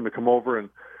expect him to come over and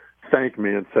thank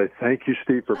me and say, thank you,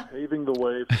 Steve, for paving the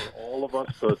way for all of us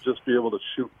to just be able to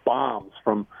shoot bombs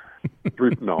from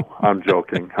three. No, I'm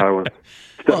joking.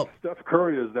 Steph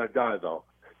Curry is that guy, though.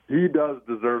 He does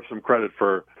deserve some credit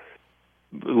for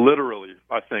literally,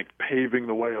 I think, paving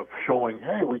the way of showing,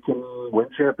 hey, we can win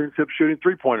championships shooting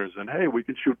three-pointers, and, hey, we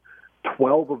can shoot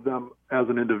 12 of them as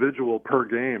an individual per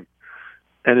game,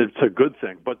 and it's a good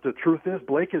thing. But the truth is,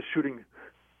 Blake is shooting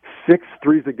 6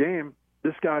 threes a game.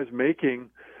 This guy's making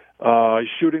he's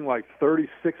shooting like 36%.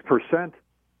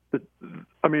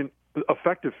 I mean,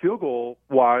 effective field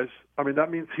goal-wise, I mean,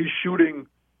 that means he's shooting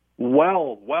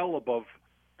well above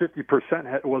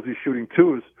 50%. Was he shooting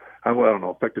twos? I don't know.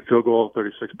 Effective field goal,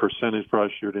 36% he's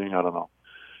probably shooting. I don't know.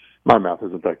 My math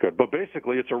isn't that good. But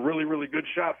basically, it's a really, really good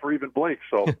shot for even Blake.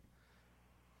 So,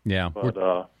 yeah.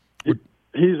 But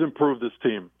he's improved this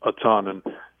team a ton. And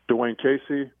Dwayne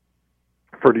Casey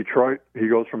for Detroit, he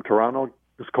goes from Toronto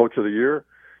as coach of the year.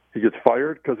 He gets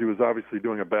fired because he was obviously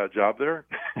doing a bad job there.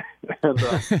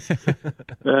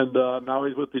 and now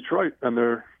he's with Detroit, and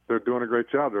they're doing a great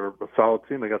job. They're a solid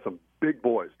team. They got some big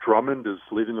boys. Drummond is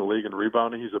leading the league in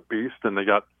rebounding. He's a beast. And they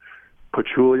got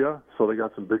Pachulia, so they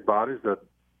got some big bodies that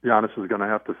Giannis is going to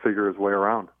have to figure his way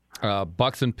around.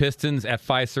 Bucks and Pistons at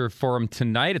Fiserv Forum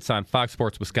tonight. It's on Fox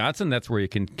Sports Wisconsin. That's where you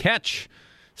can catch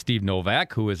Steve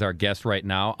Novak, who is our guest right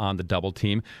now on the Double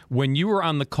Team. When you were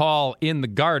on the call in the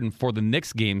Garden for the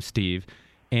Knicks game, Steve,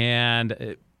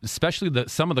 and especially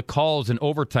some of the calls in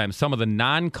overtime, some of the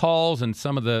non-calls and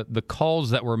some of the calls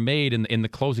that were made in the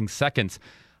closing seconds,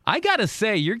 I got to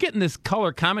say, you're getting this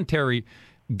color commentary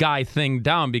guy thing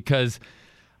down, because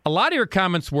a lot of your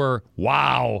comments were,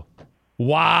 wow.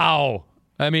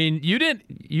 I mean, you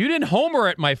didn't homer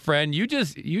it, my friend. You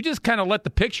just kind of let the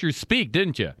pictures speak,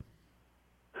 didn't you?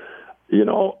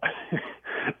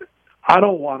 I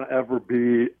don't want to ever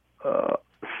be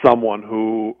someone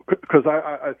who, because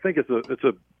I think it's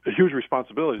a huge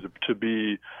responsibility to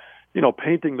be,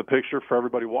 painting the picture for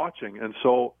everybody watching. And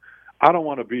so I don't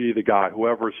want to be the guy,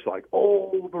 whoever's like,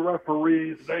 oh, the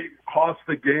referees, they cost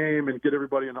the game and get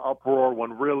everybody in an uproar,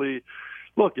 when really,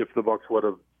 look, if the Bucks would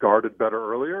have guarded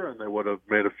better earlier and they would have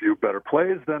made a few better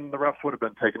plays, then the refs would have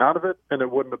been taken out of it and it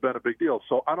wouldn't have been a big deal.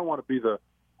 So I don't want to be the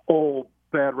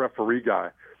bad referee guy.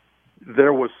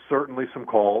 There was certainly some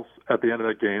calls at the end of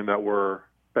the game that were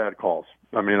bad calls.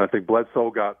 I mean, I think Bledsoe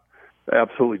got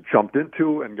absolutely jumped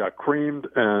into and got creamed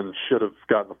and should have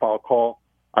gotten the foul call.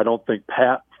 I don't think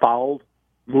Pat fouled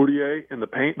Moutier in the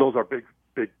paint. Those are big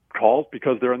calls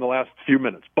because they're in the last few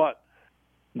minutes. But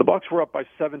the Bucks were up by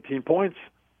 17 points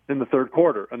in the third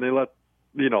quarter, and they let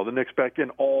the Knicks back in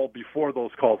all before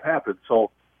those calls happened.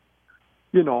 So,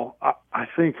 I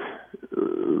think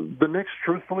the Knicks,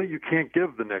 truthfully, you can't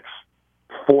give the Knicks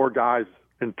 4 guys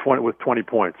with 20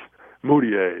 points.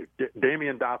 Moutier,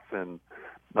 Damian Dotson,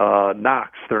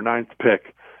 Knox, their 9th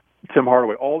pick, Tim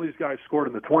Hardaway, all these guys scored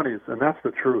in the 20s, and that's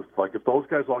the truth. Like, if those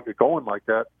guys all get going like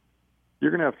that,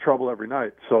 you're going to have trouble every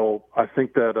night. So I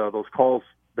think that those calls,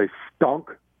 they stunk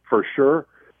for sure,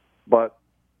 but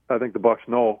I think the Bucks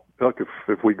know, look,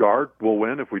 if we guard, we'll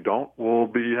win. If we don't, we'll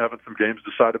be having some games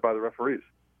decided by the referees.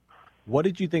 What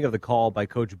did you think of the call by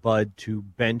Coach Bud to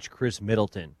bench Chris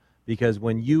Middleton? Because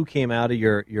when you came out of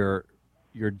your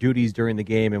duties during the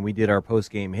game and we did our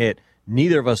post-game hit,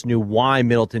 neither of us knew why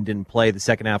Middleton didn't play the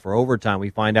second half or overtime. We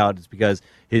find out it's because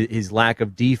his lack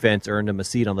of defense earned him a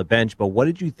seat on the bench. But what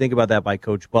did you think about that by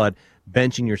Coach Bud,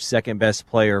 benching your second-best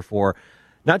player for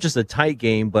not just a tight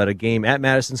game, but a game at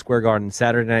Madison Square Garden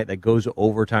Saturday night that goes to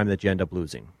overtime that you end up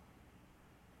losing?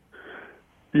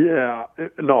 Yeah,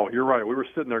 no, you're right. We were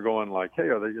sitting there going like, hey,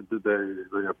 did they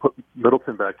going to put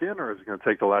Middleton back in, or is he going to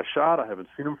take the last shot? I haven't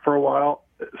seen him for a while.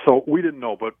 So we didn't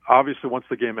know. But obviously once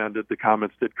the game ended, the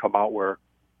comments did come out where,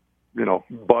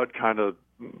 Bud kind of,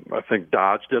 I think,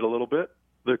 dodged it a little bit,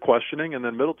 the questioning. And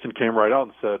then Middleton came right out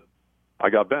and said, I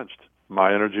got benched.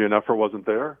 My energy and effort wasn't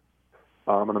there.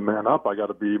 I'm going to man up. I got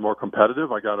to be more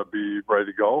competitive. I got to be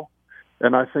ready to go.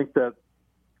 And I think that,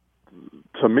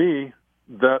 to me,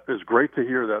 that is great to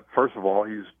hear that, first of all,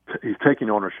 he's taking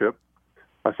ownership.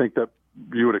 I think that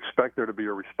you would expect there to be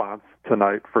a response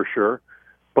tonight for sure.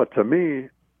 But to me,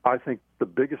 I think the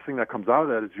biggest thing that comes out of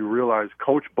that is you realize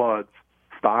Coach Bud's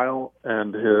style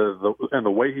and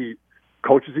the way he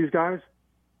coaches these guys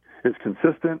is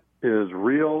consistent, is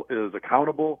real, is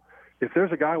accountable. If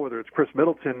there's a guy, whether it's Chris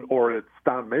Middleton or it's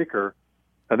Don Maker,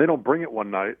 and they don't bring it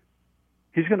one night,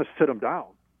 he's going to sit them down.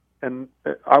 And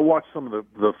I watched some of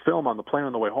the film on the plane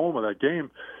on the way home of that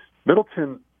game.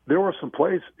 Middleton, there were some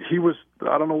plays, he was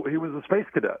a space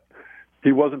cadet.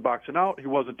 He wasn't boxing out. He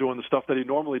wasn't doing the stuff that he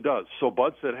normally does. So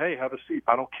Bud said, hey, have a seat.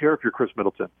 I don't care if you're Chris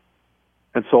Middleton.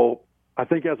 And so I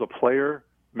think as a player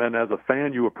and as a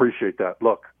fan, you appreciate that.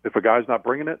 Look, if a guy's not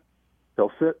bringing it,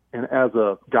 he'll sit. And as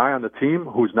a guy on the team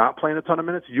who's not playing a ton of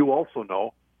minutes, you also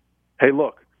know, hey,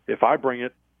 look, if I bring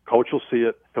it, Coach will see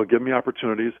it. He'll give me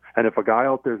opportunities. And if a guy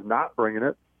out there's not bringing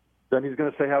it, then he's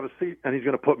going to say, have a seat, and he's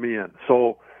going to put me in.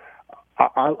 So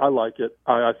I like it.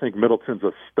 I think Middleton's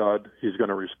a stud. He's going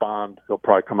to respond. He'll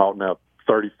probably come out and have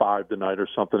 35 tonight or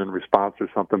something in response or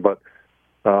something. But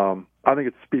I think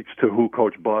it speaks to who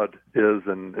Coach Bud is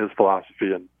and his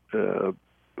philosophy, and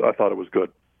I thought it was good.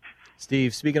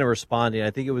 Steve, speaking of responding, I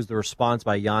think it was the response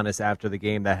by Giannis after the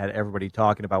game that had everybody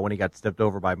talking about when he got stepped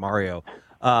over by Mario.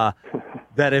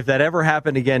 That if that ever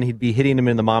happened again, he'd be hitting him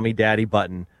in the mommy-daddy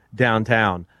button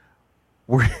downtown.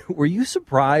 Were you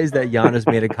surprised that Giannis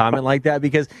made a comment like that?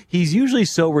 Because he's usually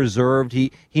so reserved.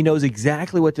 He knows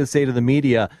exactly what to say to the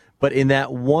media. But in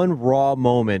that one raw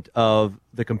moment of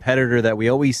the competitor that we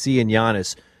always see in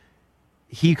Giannis,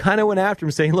 he kind of went after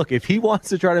him saying, look, if he wants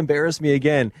to try to embarrass me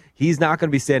again, he's not going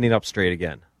to be standing up straight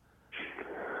again.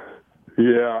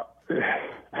 Yeah.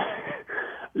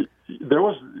 There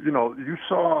was, you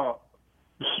saw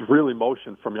real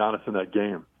emotion from Giannis in that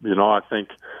game. I think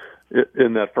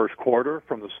in that first quarter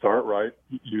from the start, right,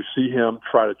 you see him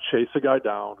try to chase a guy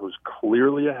down who's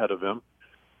clearly ahead of him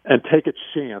and take a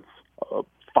chance, a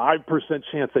 5%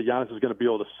 chance that Giannis is going to be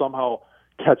able to somehow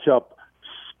catch up,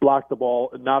 block the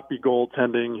ball, not be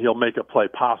goaltending. He'll make a play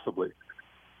possibly.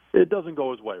 It doesn't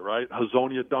go his way, right?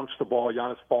 Hezonja dunks the ball.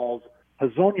 Giannis falls.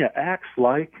 Hezonja acts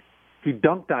like he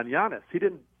dunked on Giannis.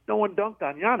 No one dunked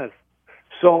on Giannis.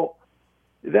 So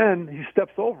then he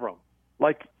steps over him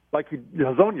like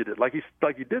Hezonja did, like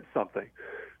he did something.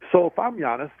 So if I'm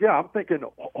Giannis, I'm thinking,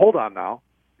 hold on now.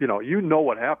 You know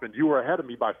what happened. You were ahead of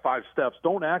me by 5 steps.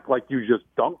 Don't act like you just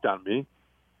dunked on me.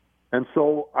 And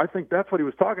so I think that's what he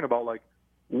was talking about, like,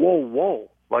 whoa.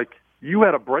 Like, you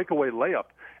had a breakaway layup,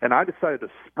 and I decided to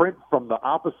sprint from the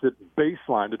opposite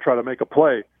baseline to try to make a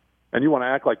play, and you want to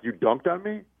act like you dunked on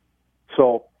me?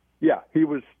 So, yeah, he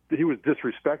was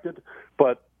disrespected,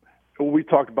 but we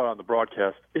talked about it on the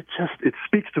broadcast. It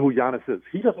speaks to who Giannis is.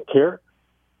 He doesn't care.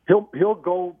 He'll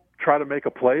go try to make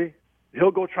a play.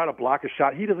 He'll go try to block a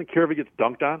shot. He doesn't care if he gets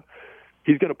dunked on.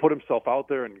 He's going to put himself out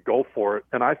there and go for it.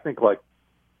 And I think, like,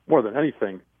 more than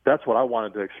anything, that's what I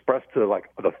wanted to express to, like,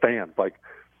 the fans. Like,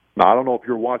 now, I don't know if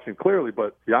you're watching clearly,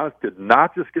 but Giannis did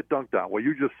not just get dunked on. What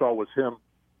you just saw was him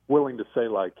willing to say,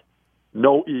 like,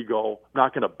 no ego,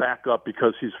 not going to back up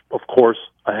because he's, of course,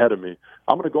 ahead of me.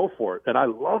 I'm going to go for it. And I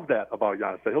love that about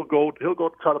Giannis. That he'll go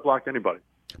try to block anybody.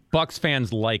 Bucks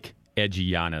fans like edgy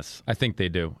Giannis. I think they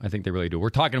do. I think they really do. We're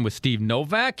talking with Steve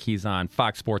Novak. He's on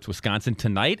Fox Sports Wisconsin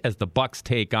tonight as the Bucks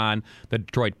take on the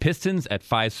Detroit Pistons at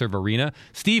Fiserv Arena.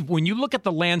 Steve, when you look at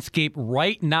the landscape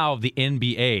right now of the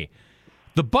NBA,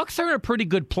 the Bucks are in a pretty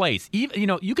good place.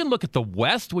 Even, you can look at the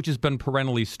West, which has been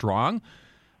perennially strong,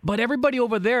 but everybody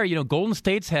over there, Golden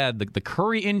State's had the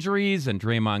Curry injuries and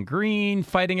Draymond Green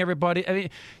fighting everybody. I mean,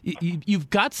 you've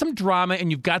got some drama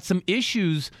and you've got some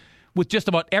issues with just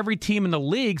about every team in the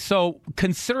league. So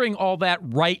considering all that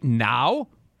right now,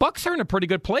 Bucks are in a pretty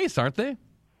good place, aren't they?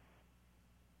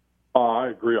 I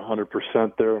agree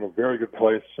 100%. They're in a very good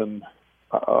place. And,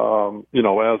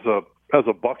 as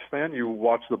a Bucks fan, you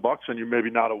watch the Bucks and you're maybe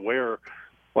not aware,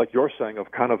 like you're saying,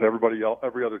 of kind of everybody else,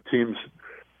 every other team's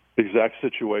exact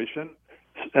situation.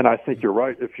 And I think you're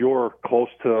right. If you're close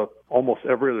to almost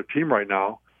every other team right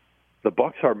now, the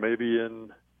Bucks are maybe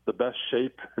in the best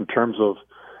shape in terms of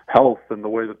health and the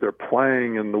way that they're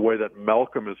playing and the way that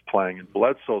Malcolm is playing and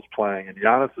Bledsoe's playing and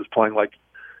Giannis is playing. Like,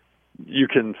 you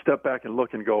can step back and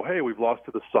look and go, hey, we've lost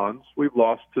to the Suns. We've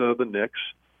lost to the Knicks.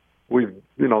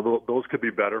 Those could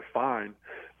be better, fine.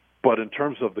 But in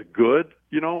terms of the good,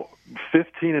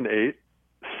 15-8,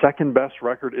 second best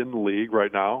record in the league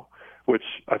right now, which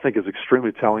I think is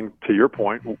extremely telling to your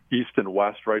point, East and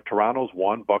West, right? Toronto's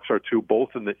 1, Bucks are 2, both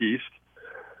in the East.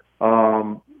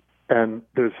 And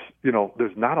there's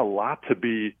not a lot to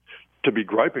be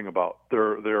griping about.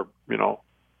 They're going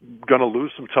to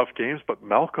lose some tough games, but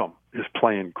Malcolm is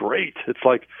playing great. It's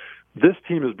like this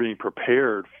team is being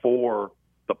prepared for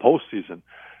the postseason.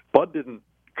 Bud didn't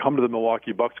come to the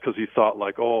Milwaukee Bucks because he thought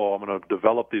like, oh, I'm going to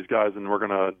develop these guys and we're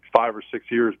going to 5 or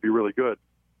 6 years be really good.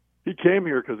 He came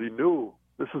here because he knew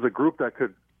this is a group that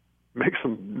could make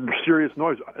some serious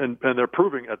noise, and they're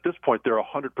proving at this point they're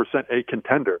 100% a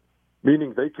contender,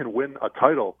 meaning they can win a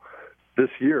title this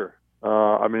year.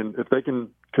 I mean, if they can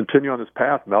continue on this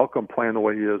path, Malcolm playing the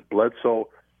way he is, Bledsoe,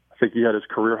 I think he had his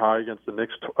career high against the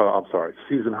Knicks.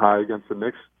 Season high against the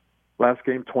Knicks last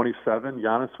game, 27.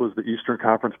 Giannis was the Eastern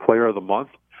Conference Player of the Month.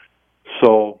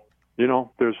 So,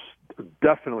 there's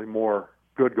definitely more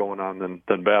good going on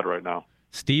than bad right now.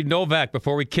 Steve Novak,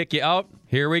 before we kick you out,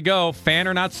 here we go. Fan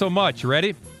or not so much.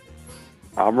 Ready?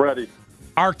 I'm ready.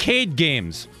 Arcade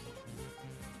games.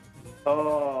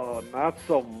 Oh, not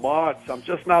so much. I'm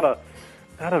just not a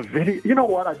video. You know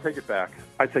what? I take it back.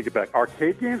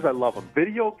 Arcade games, I love them.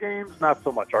 Video games, not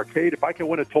so much. Arcade, if I can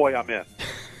win a toy, I'm in.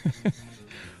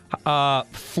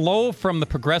 Flo from the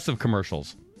Progressive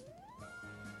commercials.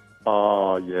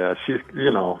 Oh, yeah. She's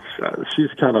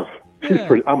kind of,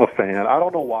 pretty, I'm a fan. I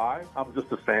don't know why. I'm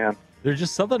just a fan. There's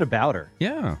just something about her.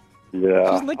 Yeah.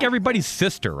 Yeah. She's like everybody's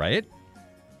sister, right?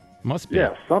 Must be.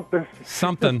 Yeah, something.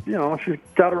 She's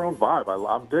got her own vibe.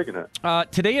 I'm digging it.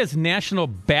 Today is National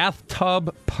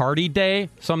Bathtub Party Day,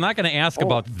 so I'm not going to ask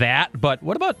about that. But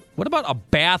what about a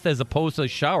bath as opposed to a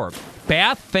shower?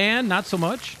 Bath fan, not so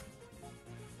much.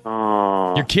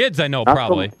 Your kids, I know,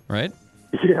 probably, right?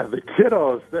 Yeah, the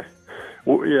kiddos.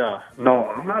 No,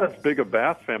 I'm not as big a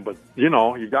bath fan, but you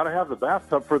got to have the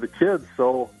bathtub for the kids.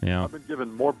 So I've been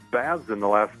given more baths in the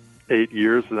last 8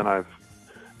 years than I've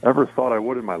ever thought I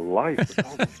would in my life. With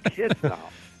all these kids now.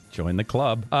 Join the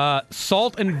club.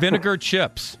 Salt and vinegar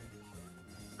chips.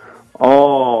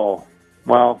 Oh,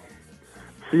 well,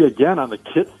 see, again, on the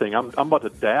kids thing, I'm about to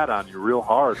dad on you real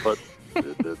hard, but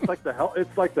it's like the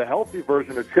healthy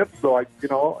version of chips. So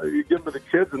you give them to the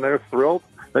kids and they're thrilled.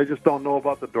 They just don't know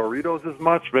about the Doritos as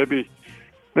much. Maybe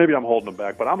I'm holding them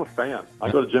back, but I'm a fan.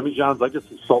 I go to Jimmy John's. I get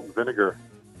some salt and vinegar.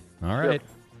 All right.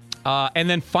 And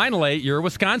then finally, you're a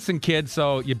Wisconsin kid,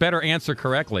 so you better answer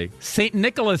correctly. St.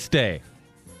 Nicholas Day.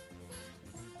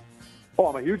 Oh,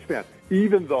 I'm a huge fan.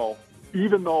 Even though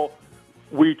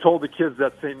we told the kids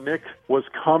that St. Nick was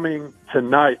coming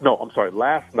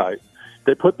last night.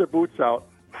 They put their boots out,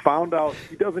 found out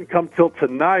he doesn't come till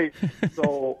tonight,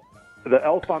 so the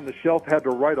elf on the shelf had to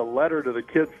write a letter to the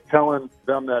kids telling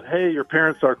them that, hey, your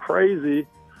parents are crazy.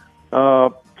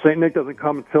 St. Nick doesn't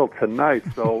come until tonight,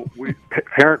 so we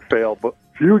parent fail, but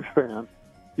huge fan.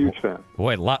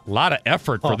 Boy, lot of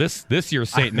effort for this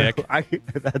year's St. Nick.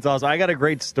 That's awesome. I got a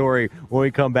great story when we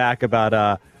come back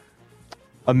about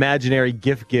imaginary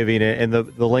gift giving and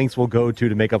the lengths we'll go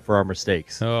to make up for our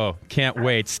mistakes. Oh, can't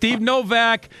wait. Steve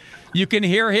Novak, you can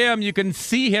hear him. You can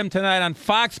see him tonight on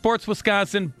Fox Sports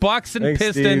Wisconsin, Bucks and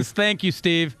Pistons. Steve. Thank you,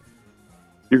 Steve.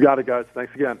 You got it, guys.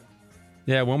 Thanks again.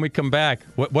 Yeah, when we come back.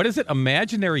 What is it?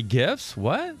 Imaginary gifts?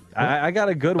 What? I got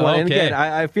a good one. Okay. And again,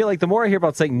 I feel like the more I hear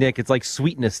about St. Nick, it's like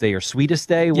Sweetness Day or Sweetest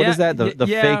Day. What is that? The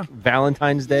fake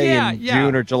Valentine's Day in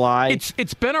June or July?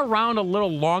 It's been around a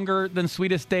little longer than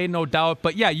Sweetest Day, no doubt.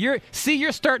 But yeah, you're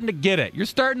starting to get it. You're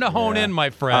starting to hone in, my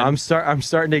friend. I'm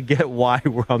starting to get why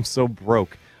I'm so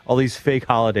broke. All these fake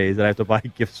holidays that I have to buy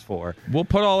gifts for. We'll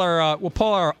put all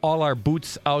our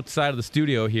boots outside of the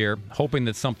studio here, hoping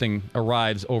that something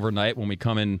arrives overnight when we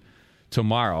come in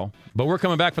tomorrow. But we're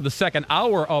coming back for the second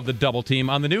hour of the Double Team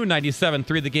on the new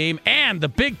 97.3 The Game and the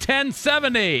Big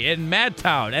 1070 in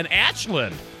Madtown and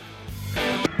Ashland.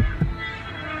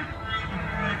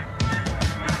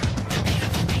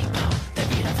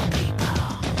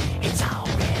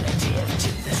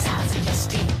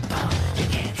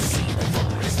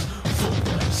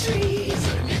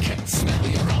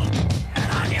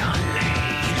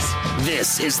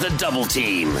 This is the Double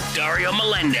Team. Dario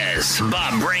Melendez,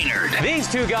 Bob Brainerd.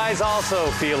 These two guys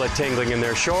also feel it tingling in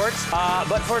their shorts,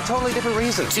 but for a totally different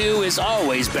reason. Two is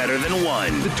always better than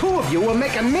one. The two of you are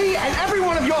making me and every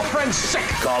one of your friends sick.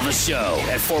 Call the show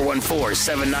at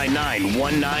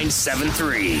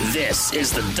 414-799-1973. This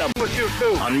is the Double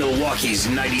on Milwaukee's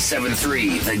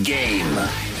 97.3 The Game.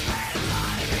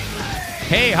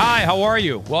 Hey, hi, how are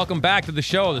you? Welcome back to the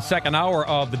show, the second hour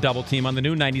of the Double Team on the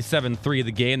new 97.3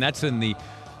 The Game. That's in the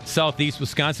southeast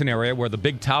Wisconsin area where the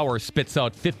big tower spits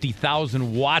out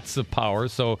 50,000 watts of power.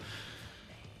 So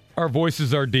our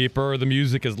voices are deeper, the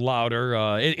music is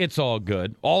louder. It's all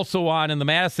good. Also on in the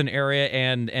Madison area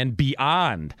and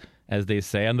beyond, as they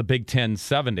say, on the Big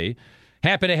 1070.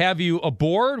 Happy to have you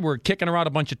aboard. We're kicking around a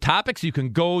bunch of topics. You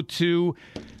can go to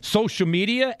social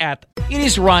media at... It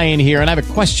is Ryan here, and I have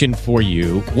a question for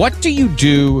you. What do you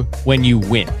do when you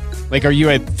win? Like, are you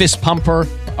a fist pumper,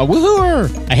 a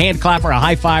woohooer, a hand clapper, a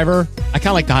high fiver? I kind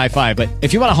of like the high five, but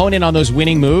if you want to hone in on those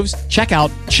winning moves, check out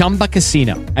Chumba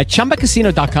Casino. At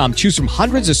ChumbaCasino.com, choose from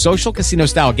hundreds of social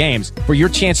casino-style games for your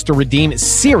chance to redeem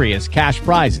serious cash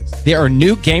prizes. There are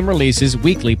new game releases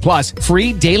weekly, plus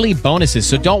free daily bonuses.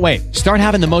 So don't wait. Start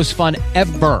having the most fun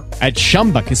ever at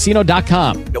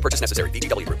ChumbaCasino.com. No purchase necessary.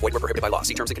 VGW. Void where prohibited by law.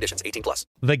 See terms and conditions. 18+.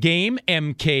 The Game,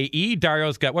 MKE.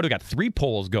 Dario's got, what do we got? 3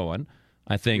 polls going,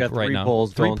 I think, right now.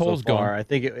 Three polls going. I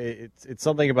think it's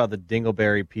something about the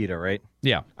Dingleberry pita, right?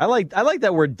 Yeah. I like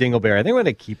that word Dingleberry. I think we're going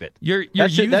to keep it.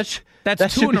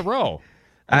 That's 2 in a row.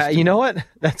 You know what?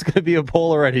 That's going to be a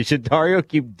poll already. Should Dario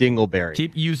keep Dingleberry?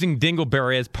 Keep using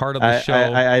Dingleberry as part of the show.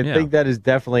 I think that is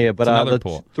definitely it. But another the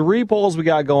poll. 3 polls we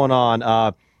got going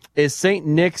on. Is St.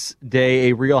 Nick's Day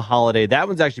a real holiday? That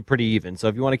one's actually pretty even. So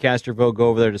if you want to cast your vote, go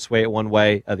over there to sway it one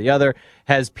way or the other.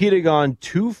 Has PETA gone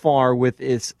too far with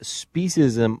its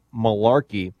speciesism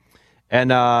malarkey? And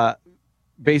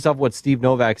based off what Steve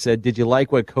Novak said, did you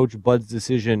like what Coach Bud's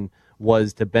decision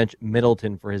was to bench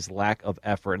Middleton for his lack of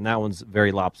effort? And that one's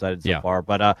very lopsided so far.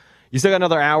 But you still got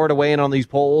another hour to weigh in on these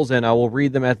polls, and I will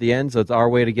read them at the end. So it's our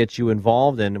way to get you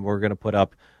involved, and we're going to put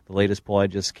up the latest poll I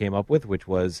just came up with, which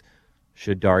was,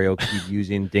 should Dario keep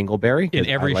using Dingleberry? In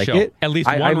every like show. It. At least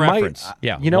one reference.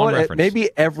 You know what? Maybe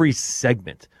every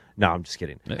segment. No, I'm just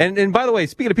kidding. And by the way,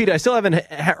 speaking of PETA, I still haven't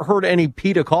heard any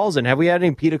PETA calls in. Have we had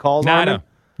any PETA calls on them?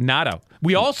 Nada.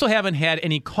 We also haven't had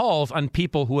any calls on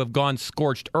people who have gone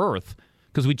scorched earth,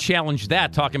 because we challenged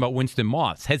that, talking about Winston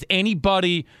Moss. Has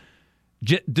anybody,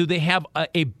 do they have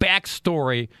a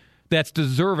backstory that's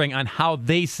deserving on how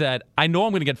they said, I know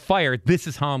I'm going to get fired, this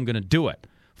is how I'm going to do it?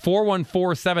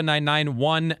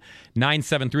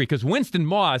 414-799-1973. Because Winston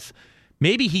Moss,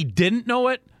 maybe he didn't know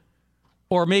it,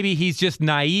 or maybe he's just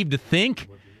naive to think,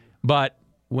 but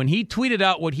when he tweeted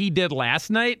out what he did last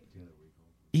night,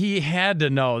 he had to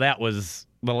know that was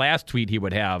the last tweet he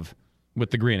would have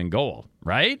with the green and gold,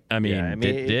 right? I mean,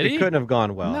 did he? It couldn't have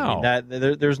gone well. No. I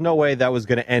mean, there's no way that was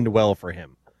going to end well for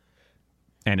him.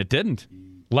 And it didn't.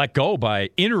 Let go by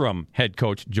interim head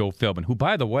coach Joe Philbin, who,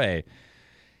 by the way,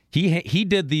 He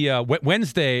did the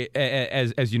Wednesday,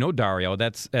 as you know, Dario.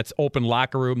 That's open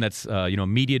locker room. That's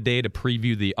media day to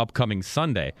preview the upcoming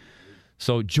Sunday.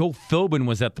 So Joe Philbin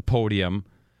was at the podium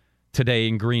today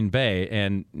in Green Bay,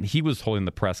 and he was holding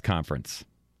the press conference.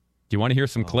 Do you want to hear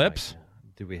some clips?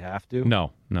 Do we have to?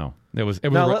 No. That was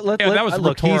look,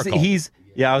 rhetorical.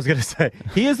 I was going to say,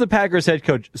 he is the Packers head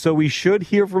coach, so we should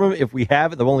hear from him if we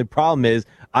have it. The only problem is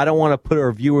I don't want to put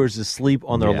our viewers to sleep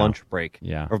on their lunch break.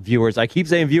 Yeah. Or viewers. I keep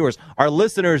saying viewers. Our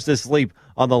listeners to sleep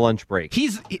on the lunch break.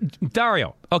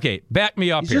 Dario, okay, back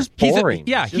me up here. Just boring.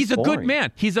 He's a good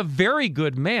man. He's a very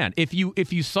good man. If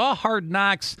you saw Hard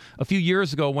Knocks a few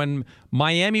years ago when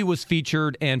Miami was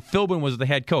featured and Philbin was the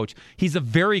head coach, he's a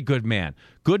very good man.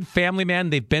 Good family man.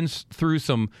 They've been through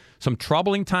some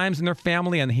troubling times in their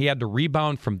family, and he had to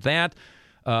rebound from that.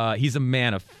 He's a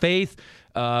man of faith,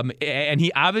 and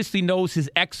he obviously knows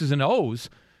his X's and O's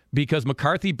because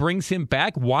McCarthy brings him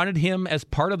back, wanted him as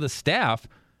part of the staff.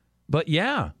 But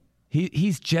yeah,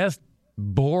 he's just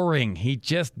boring. He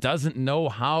just doesn't know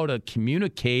how to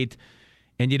communicate,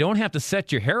 and you don't have to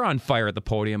set your hair on fire at the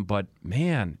podium, but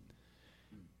man,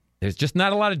 there's just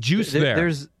not a lot of juice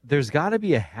there. There's got to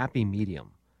be a happy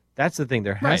medium. That's the thing.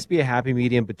 There has to be a happy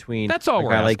medium between a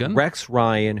guy like Rex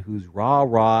Ryan, who's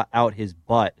rah out his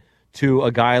butt, to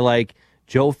a guy like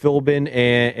Joe Philbin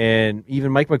and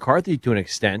even Mike McCarthy to an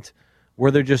extent,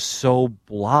 where they're just so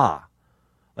blah.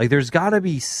 Like, there's got to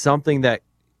be something that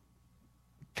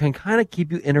can kind of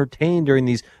keep you entertained during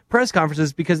these press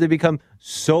conferences because they become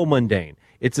so mundane.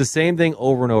 It's the same thing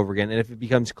over and over again. And if it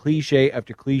becomes cliche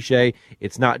after cliche,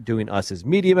 it's not doing us as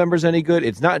media members any good.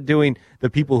 It's not doing the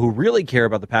people who really care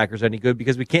about the Packers any good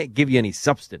because we can't give you any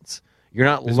substance. You're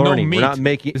not learning. No meat. We're not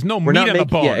making. There's no meat on the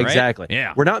bone, yeah, right? Exactly.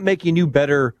 Yeah. We're not making you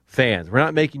better fans. We're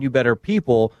not making you better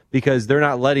people because they're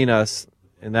not letting us.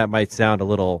 And that might sound a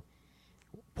little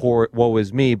poor. Woe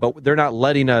is me, but they're not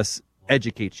letting us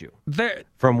educate you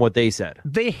from what they said.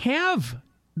 They have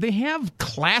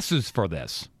classes for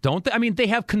this, don't they? I mean, they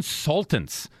have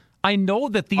consultants. I know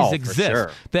that these exist.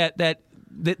 Sure. That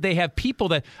they have people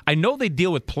that I know they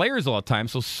deal with players all the time,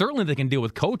 so certainly they can deal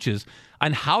with coaches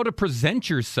on how to present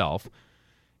yourself.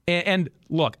 And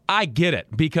look, I get it,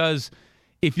 because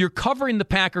if you're covering the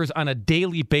Packers on a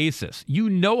daily basis, you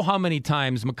know how many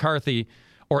times McCarthy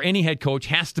or any head coach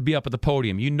has to be up at the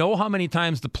podium. You know how many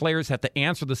times the players have to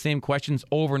answer the same questions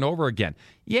over and over again.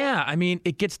 Yeah, I mean,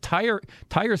 it gets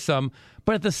tiresome,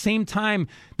 but at the same time,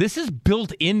 this is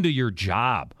built into your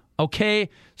job. Okay,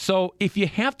 so if you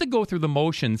have to go through the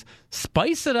motions,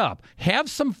 spice it up. Have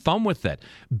some fun with it.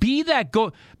 Be that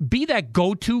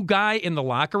go-to guy in the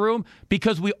locker room,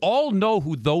 because we all know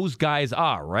who those guys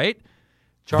are, right?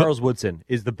 Charles Woodson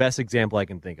is the best example I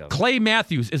can think of. Clay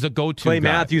Matthews is a go-to guy. Clay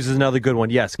Matthews is another good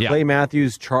one. Yes, Clay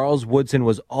Matthews. Charles Woodson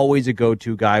was always a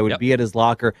go-to guy. Would be at his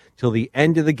locker till the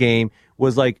end of the game.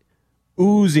 Was like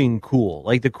oozing cool,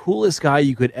 like the coolest guy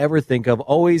you could ever think of.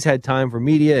 Always had time for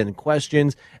media and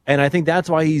questions, and I think that's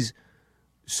why he's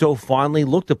so fondly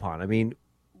looked upon. I mean,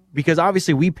 because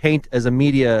obviously we paint as a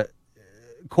media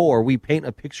core, we paint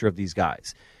a picture of these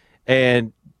guys,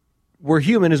 and we're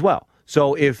human as well.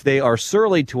 So if they are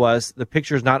surly to us, the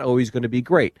picture's not always going to be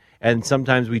great, and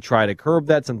sometimes we try to curb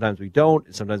that, sometimes we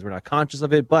don't, sometimes we're not conscious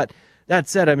of it. But that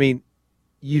said, I mean,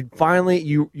 you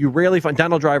rarely find,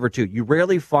 Donald Driver too, you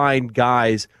rarely find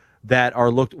guys that are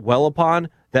looked well upon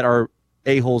that are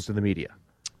a-holes to the media.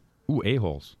 Ooh,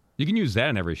 a-holes. You can use that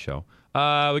in every show.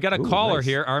 We got a caller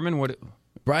here. Armin, what?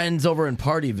 Brian's over in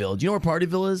Partyville. Do you know where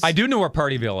Partyville is? I do know where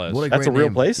Partyville is. What That's a great real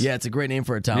name. place? Yeah, it's a great name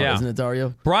for a town, isn't it,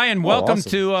 Dario? Brian, welcome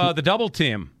awesome. to the Double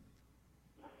Team.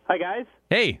 Hi, guys.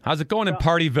 Hey, how's it going in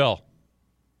Partyville?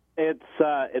 It's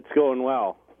going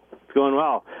well. It's going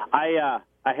well.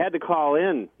 I had to call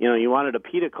in. You know, you wanted a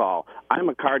PETA call. I'm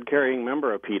a card-carrying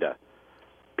member of PETA.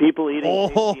 People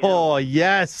eating. Oh,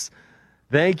 yes.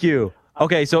 Thank you.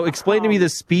 Okay, so explain to me the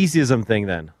speciesism thing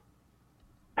then.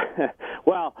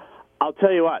 Well, I'll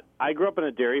tell you what. I grew up in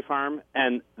a dairy farm,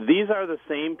 and these are the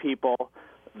same people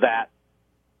that,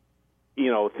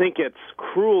 you know, think it's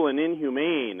cruel and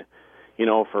inhumane, you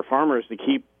know, for farmers to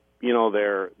keep, you know,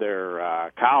 their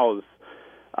cows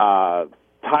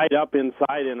tied up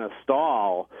inside in a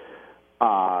stall,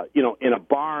 you know, in a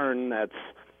barn that's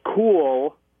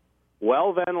cool,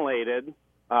 well ventilated,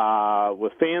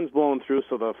 with fans blowing through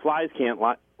so the flies can't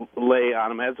lay on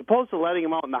them, as opposed to letting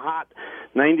them out in the hot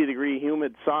 90-degree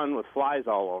humid sun with flies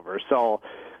all over. So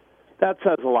that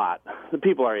says a lot. The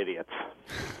people are idiots.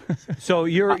 So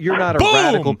you're not a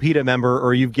radical PETA member,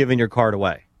 or you've given your card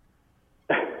away?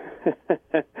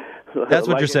 That's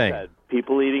what you're saying. Said,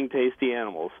 people eating tasty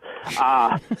animals.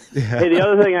 Hey, the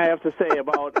other thing I have to say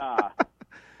about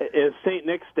is St.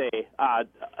 Nick's Day. I've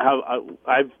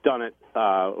done it.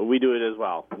 We do it as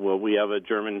well. Well, we have a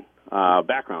German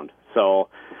background, so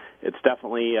it's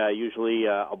definitely usually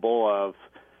a bowl of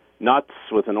nuts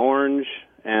with an orange,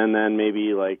 and then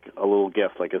maybe like a little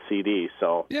gift, like a CD.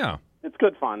 So yeah. It's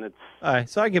good fun. It's all right,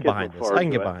 so I can get behind this. I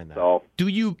can get behind that. So. Do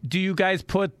you guys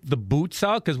put the boots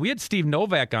out? Because we had Steve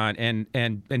Novak on,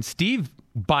 and Steve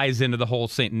buys into the whole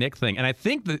St. Nick thing. And I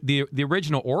think the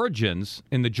original origins,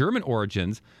 in the German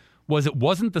origins, was it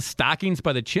wasn't the stockings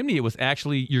by the chimney. It was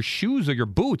actually your shoes or your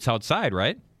boots outside,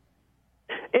 right?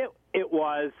 It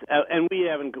was, and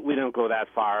we don't go that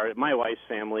far. My wife's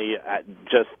family,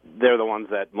 they're the ones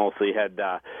that mostly had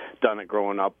done it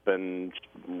growing up, and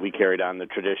we carried on the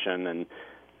tradition. And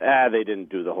they didn't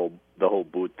do the whole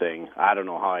boot thing. I don't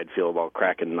know how I'd feel about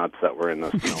cracking nuts that were in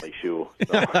the smelly shoe.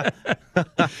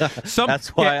 So. That's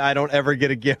why I don't ever get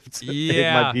a gift.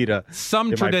 Yeah, in my PETA.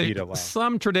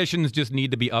 Some traditions just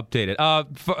need to be updated.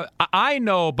 I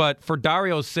know, but for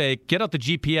Dario's sake, get out the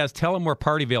GPS. Tell him where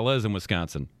Partyville is in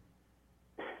Wisconsin.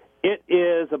 It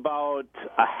is about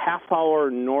a half hour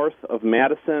north of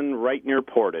Madison, right near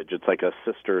Portage. It's like a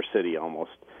sister city almost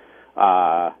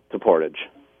to Portage.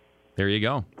 There you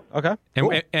go. Okay.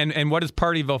 And what is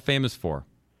Partyville famous for?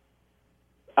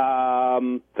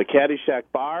 The Caddyshack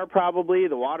Bar, probably.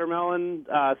 The Watermelon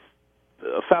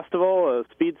Festival,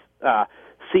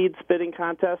 seed spitting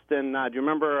contest. And do you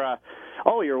remember?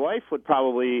 Your wife would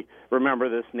probably remember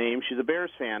this name. She's a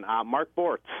Bears fan. Mark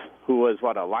Bortz, who was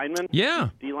a lineman? Yeah.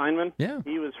 D lineman? Yeah.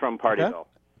 He was from Partyville. Okay.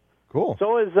 Cool.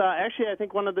 So is actually, I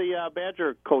think one of the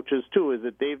Badger coaches too. Is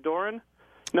it Dave Doran?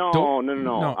 No.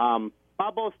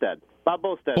 Bob Bolstead.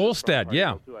 Bolstead,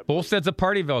 yeah. Bolstead's a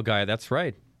Partyville guy. That's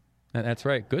right. That's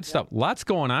right. Good stuff. Lots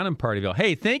going on in Partyville.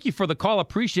 Hey, thank you for the call.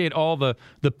 Appreciate all the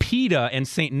PETA and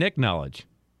St. Nick knowledge.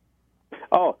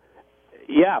 Oh,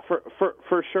 yeah,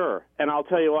 for sure. And I'll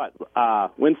tell you what,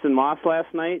 Winston Moss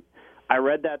last night, I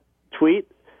read that tweet,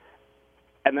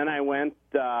 and then I went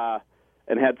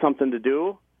and had something to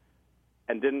do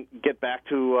and didn't get back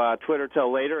to Twitter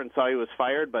till later and saw he was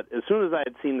fired. But as soon as I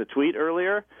had seen the tweet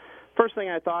earlier, first thing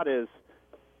I thought is,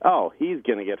 oh, he's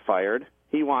going to get fired.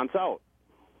 He wants out.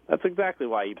 That's exactly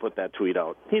why he put that tweet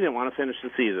out. He didn't want to finish the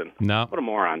season. No. What a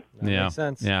moron. Yeah. Makes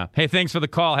sense. Yeah. Hey, thanks for the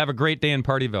call. Have a great day in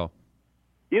Partyville.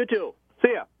 You too.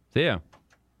 See ya. See ya.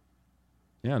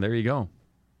 Yeah, there you go.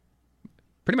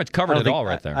 Pretty much covered it all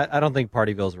right there. I don't think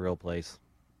Partyville's a real place.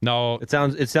 No. It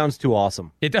sounds too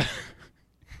awesome. It does.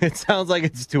 It sounds like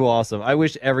it's too awesome. I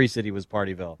wish every city was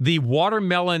Partyville. The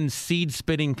watermelon seed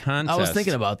spitting contest. I was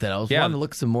thinking about that. I was wanting to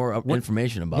look some more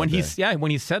information about that.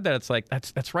 When he said that, it's like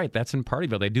that's right. That's in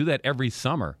Partyville. They do that every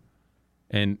summer,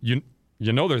 and you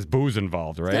know there's booze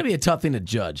involved, right? It's gotta be a tough thing to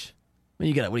judge. I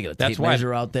mean, you got a tape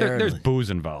measure out there. There's booze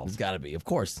involved. There's got to be, of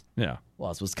course. Yeah. Well,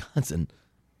 it's Wisconsin.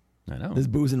 I know. There's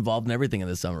booze involved in everything in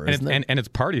the summer, isn't there? And it's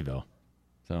Partyville.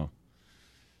 So.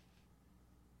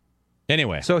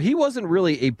 Anyway. So he wasn't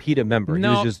really a PETA member. No.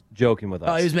 He was just joking with us.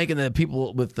 Oh, he was making the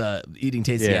people with eating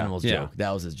tasty animals joke. That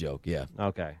was his joke, yeah.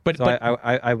 Okay. But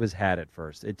I was had at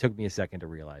first. It took me a second to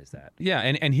realize that. Yeah,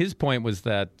 and his point was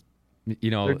that,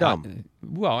 they're dumb.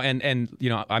 And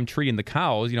I'm treating the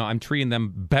cows, I'm treating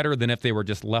them better than if they were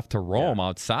just left to roam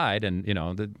outside, and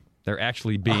they're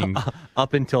actually being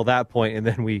up until that point, and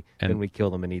then we kill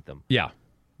them and eat them. Yeah.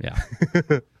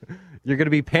 You're going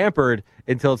to be pampered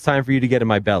until it's time for you to get in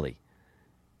my belly.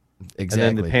 Exactly.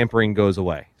 And then the pampering goes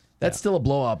away. That's still a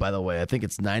blowout, by the way. I think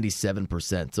it's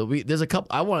 97%. So there's a couple.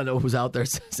 I want to know who's out there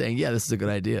saying, "Yeah, this is a good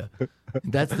idea."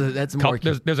 That's more.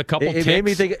 There's a couple. It made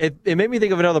me think. It made me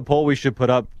think of another poll we should put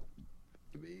up.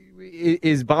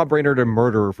 Is Bob Brainerd a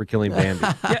murderer for killing Bambi?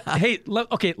 Yeah. Hey,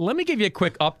 let me give you a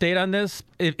quick update on this.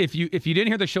 If you didn't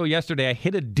hear the show yesterday, I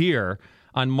hit a deer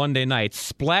on Monday night,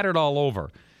 splattered all over.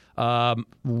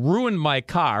 Ruined my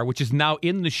car, which is now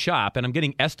in the shop, and I'm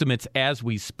getting estimates as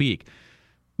we speak.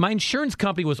 My insurance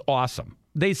company was awesome.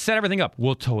 They set everything up.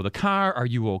 We'll tow the car. Are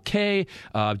you okay?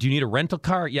 Do you need a rental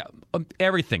car? Yeah,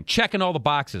 everything. Checking all the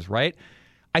boxes, right?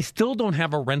 I still don't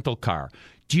have a rental car.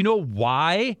 Do you know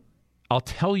why? I'll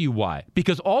tell you why.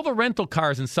 Because all the rental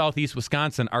cars in southeast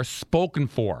Wisconsin are spoken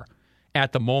for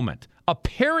at the moment.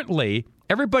 Apparently,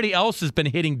 everybody else has been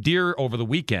hitting deer over the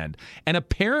weekend. And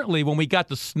apparently, when we got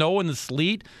the snow and the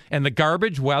sleet and the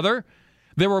garbage weather,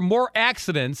 there were more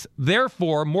accidents.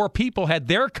 Therefore, more people had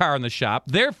their car in the shop.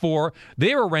 Therefore,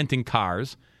 they were renting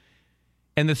cars.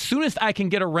 And the soonest I can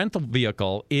get a rental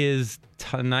vehicle is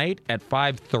tonight at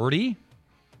 5:30.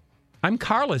 I'm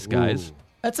carless, guys. Ooh.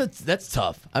 That's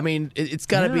tough. I mean, it's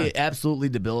got to be absolutely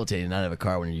debilitating not to have a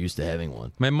car when you're used to having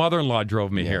one. My mother-in-law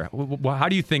drove me here. How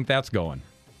do you think that's going?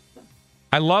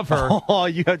 I love her. Oh,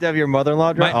 you have to have your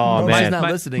mother-in-law drive? Man. She's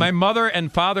not listening. My mother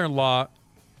and father-in-law,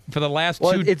 for the last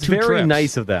it's two very trips,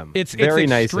 nice of them. It's very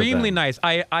extremely nice.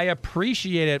 I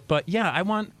appreciate it, but yeah, I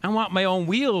want my own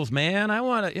wheels, man. I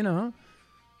want to,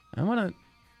 I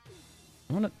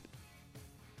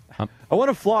want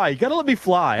to fly. You got to let me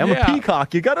fly. I'm a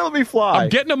peacock. You got to let me fly. I'm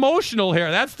getting emotional here.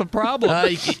 That's the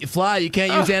problem. You fly. You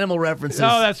can't use animal references.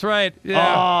 Oh, that's right.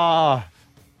 Yeah.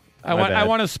 I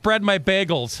want to spread my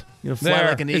bagels. You fly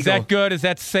like an eagle. Is that good? Is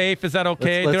that safe? Is that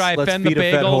okay? Did I offend the bagels? Let's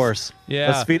feed a fed horse.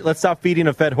 Yeah. Let's stop feeding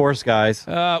a fed horse, guys.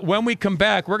 When we come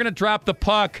back, we're going to drop the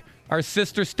puck. Our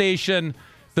sister station,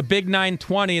 the Big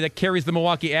 920 that carries the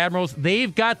Milwaukee Admirals,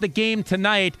 they've got the game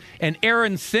tonight, and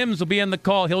Aaron Sims will be on the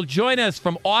call. He'll join us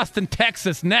from Austin,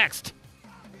 Texas next.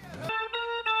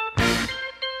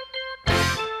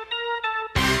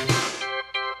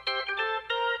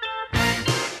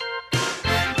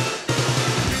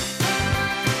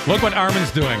 Look what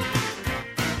Armin's doing.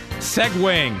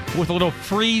 Segueing with a little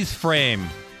freeze frame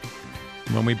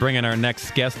when we bring in our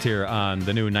next guest here on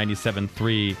the new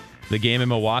 97.3 The Game in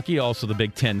Milwaukee, also the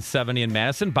Big 1070 in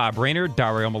Madison. Bob Brainerd,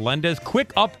 Dario Melendez.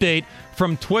 Quick update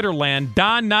from Twitterland.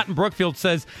 Don not in Brookfield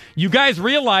says, you guys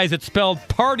realize it's spelled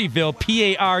Partyville,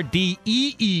 P-A-R-D-E-E-ville,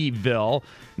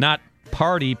 not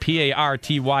party,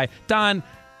 P-A-R-T-Y. Don,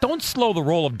 don't slow the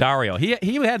roll of Dario.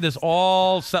 He had this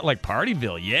all set like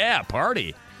Partyville. Yeah,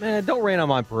 party. Man, don't rain on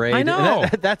my parade. I know.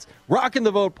 That's rocking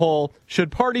the vote poll. Should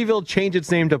Partyville change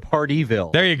its name to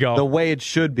Partyville? There you go. The way it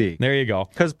should be. There you go.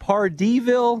 Because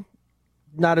Partyville,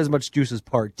 not as much juice as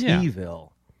Partyville. Yeah.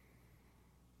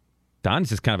 Don's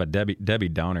just kind of a Debbie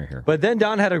Downer here. But then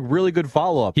Don had a really good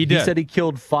follow-up. He did. He said he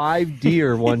killed 5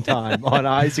 deer one time on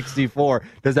I-64.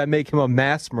 Does that make him a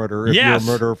mass murderer if you're a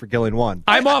murderer for killing one?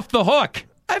 I'm off the hook.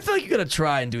 I feel like you're going to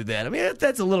try and do that. I mean,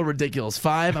 that's a little ridiculous.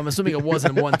 5, I'm assuming it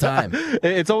wasn't one time.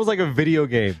 It's almost like a video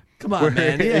game. Come on,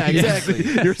 man. Yeah, exactly.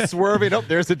 You're swerving. Oh,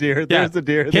 there's a deer. There's a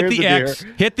deer. Hit the X.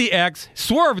 Hit the X.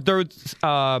 Swerve.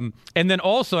 And then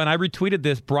also, and I retweeted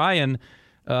this, Brian,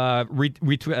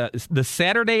 the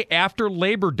Saturday after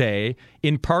Labor Day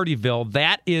in Partyville,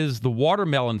 that is the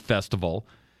Watermelon Festival.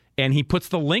 And he puts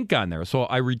the link on there. So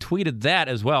I retweeted that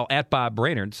as well at Bob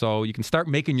Brainerd. So you can start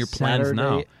making your plans Saturday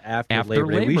now. After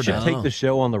Labor Day. We should take the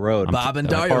show on the road. Bob and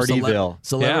Dario,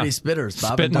 Celebrity Spitters.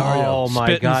 Bob and Dario. Oh,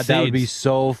 my God. That would be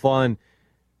so fun.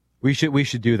 We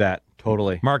should do that.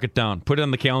 Totally. Mark it down. Put it on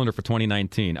the calendar for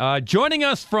 2019. Joining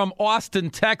us from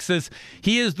Austin, Texas,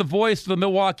 he is the voice of the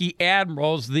Milwaukee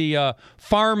Admirals, the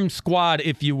farm squad,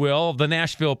 if you will, of the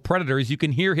Nashville Predators. You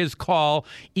can hear his call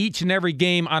each and every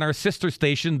game on our sister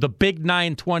station, the Big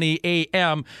 920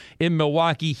 AM in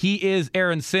Milwaukee. He is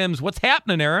Aaron Sims. What's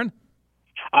happening, Aaron?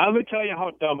 Let me tell you how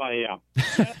dumb I am.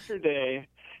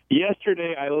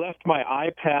 Yesterday, I left my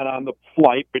iPad on the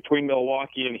flight between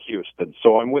Milwaukee and Houston,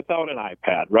 so I'm without an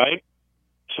iPad, right?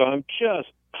 So I'm just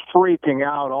freaking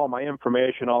out, all my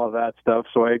information, all of that stuff.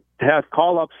 So I have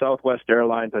call up Southwest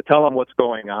Airlines. I tell them what's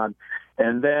going on,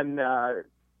 and then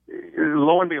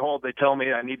lo and behold, they tell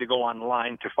me I need to go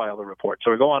online to file the report.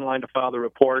 So I go online to file the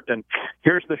report, and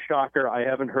here's the shocker: I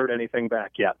haven't heard anything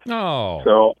back yet. Oh.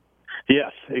 So.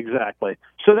 Yes, exactly.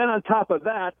 So then on top of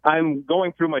that, I'm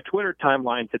going through my Twitter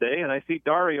timeline today, and I see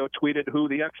Dario tweeted who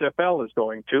the XFL is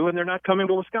going to, and they're not coming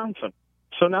to Wisconsin.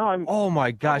 So now I'm... Oh,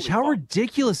 my gosh. How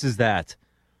ridiculous is that?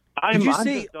 I'm just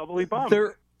doubly bummed.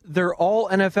 They're all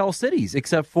NFL cities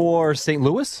except for St.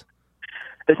 Louis?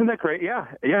 Isn't that great? Yeah.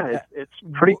 It's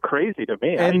pretty crazy to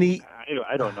me. And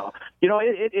I don't know. You know,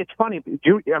 it's funny.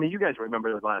 You guys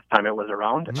remember the last time it was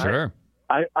around? Sure.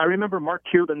 I remember Mark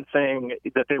Cuban saying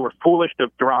that they were foolish to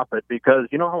drop it because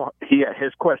you know how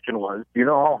his question was, you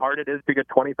know how hard it is to get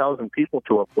 20,000 people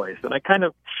to a place, and I kind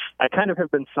of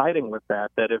have been siding with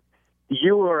that if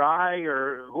you or I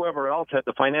or whoever else had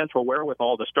the financial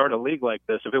wherewithal to start a league like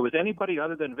this, if it was anybody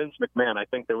other than Vince McMahon, I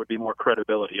think there would be more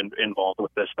credibility involved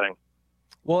with this thing.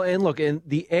 Well, and look, and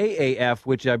the AAF,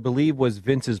 which I believe was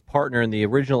Vince's partner in the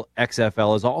original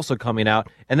XFL, is also coming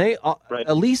out, and they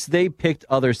at least they picked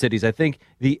other cities. I think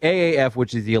the AAF,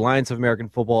 which is the Alliance of American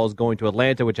Football, is going to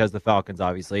Atlanta, which has the Falcons,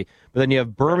 obviously. But then you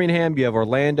have Birmingham, you have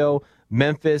Orlando,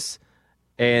 Memphis,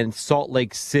 and Salt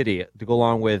Lake City to go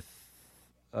along with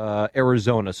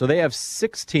Arizona. So they have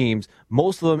 6 teams,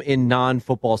 most of them in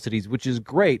non-football cities, which is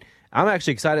great. I'm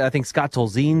actually excited. I think Scott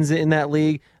Tolzien's in that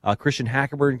league. Christian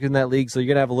Hackenberg's in that league. So you're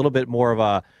going to have a little bit more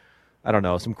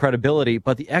of some credibility.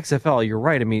 But the XFL, you're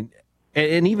right. I mean,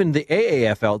 and even the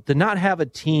AAFL did not have a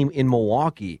team in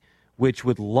Milwaukee, which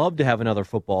would love to have another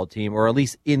football team, or at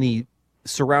least in the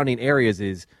surrounding areas.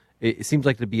 It seems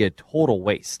like it'd be a total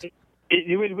waste.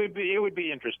 It would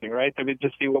be interesting, right? I mean, to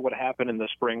see what would happen in the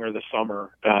spring or the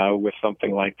summer with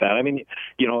something like that. I mean,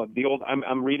 you know,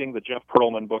 I'm reading the Jeff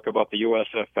Pearlman book about the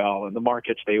USFL and the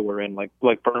markets they were in, like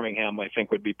Birmingham, I think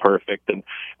would be perfect, and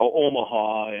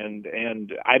Omaha,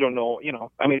 and I don't know, you know,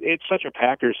 I mean, it's such a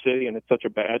Packers city and it's such a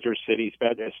Badger state,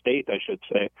 I should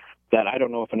say, that I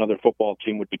don't know if another football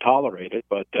team would be tolerated,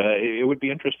 but it would be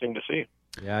interesting to see.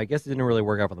 Yeah, I guess it didn't really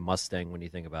work out for the Mustang when you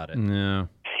think about it. No.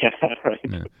 Yeah, right.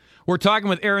 Yeah. We're talking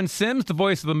with Aaron Sims, the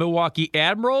voice of the Milwaukee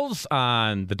Admirals,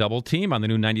 on the Double Team on the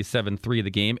new 97.3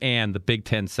 The Game and the Big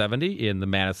 1070 in the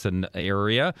Madison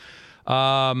area.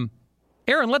 Aaron,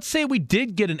 let's say we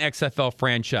did get an XFL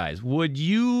franchise. Would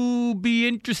you be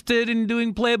interested in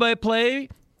doing play-by-play?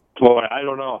 Boy, I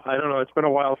don't know. It's been a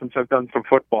while since I've done some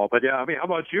football. But, yeah, I mean, how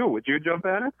about you? Would you jump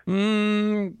at it?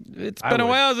 It's been a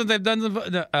while since I've done some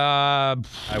I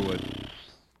would.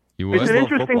 You would? It's an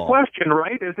interesting question,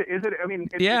 right? Is it? I mean,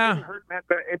 it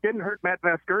didn't hurt Matt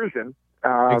Vasgersian.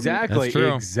 Exactly. That's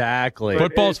true. Exactly.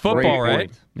 Football's football, right?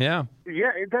 Point. Yeah.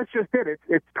 Yeah, that's just it.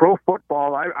 It's pro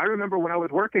football. I remember when I was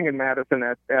working in Madison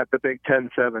at the Big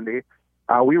 1070,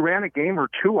 we ran a game or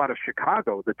two out of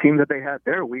Chicago. The team that they had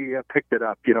there, we picked it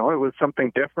up. You know, it was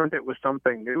something different. It was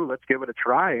something new. Let's give it a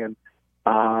try. And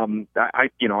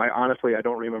I honestly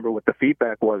don't remember what the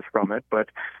feedback was from it, but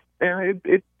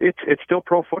it's still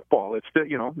pro football. It's still,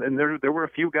 you know, and there were a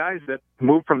few guys that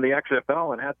moved from the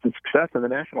XFL and had some success in the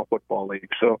National Football League.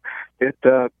 So it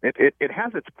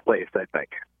has its place, I think.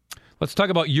 Let's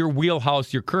talk about your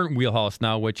wheelhouse, your current wheelhouse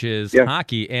now, which is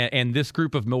hockey, and this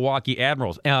group of Milwaukee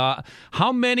Admirals.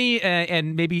 How many,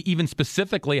 and maybe even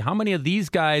specifically, how many of these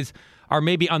guys are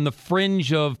maybe on the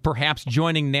fringe of perhaps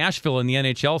joining Nashville in the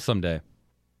NHL someday?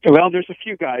 Well, there's a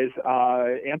few guys.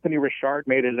 Anthony Richard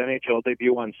made his NHL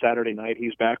debut on Saturday night.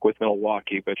 He's back with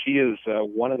Milwaukee, but he is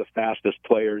one of the fastest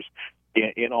players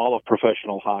in all of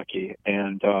professional hockey,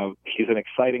 and he's an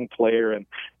exciting player,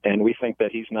 and we think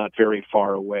that he's not very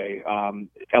far away.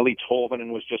 Eli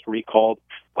Tolvanen was just recalled.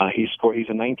 He's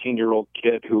a 19-year-old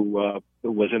kid who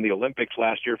was in the Olympics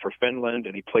last year for Finland,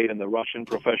 and he played in the Russian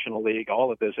professional league,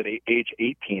 all of this at age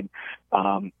 18.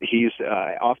 He's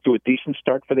off to a decent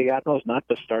start for the Admirals, not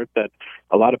the start that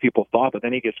a lot of people thought, but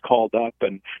then he gets called up,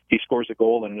 and he scores a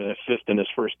goal and an assist in his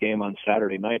first game on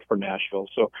Saturday night for Nashville.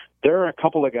 So there are a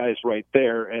couple of guys right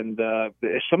there, and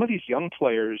some of these young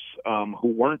players who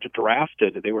weren't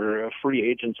drafted, they were free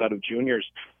agents out of juniors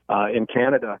in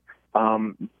Canada.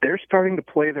 they're starting to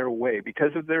play their way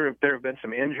because of there have been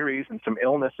some injuries and some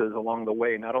illnesses along the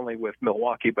way, not only with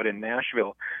Milwaukee but in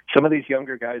Nashville. Some of these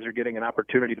younger guys are getting an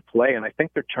opportunity to play, and I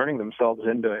think they're turning themselves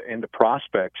into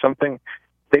prospects. Something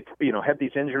they, had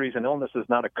these injuries and illnesses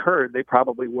not occurred, they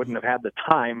probably wouldn't have had the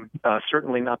time,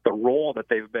 certainly not the role that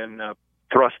they've been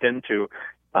thrust into.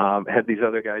 Had these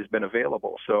other guys been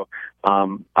available. So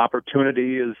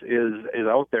opportunity is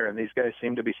out there, and these guys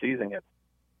seem to be seizing it.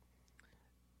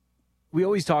 We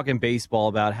always talk in baseball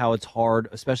about how it's hard,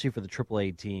 especially for the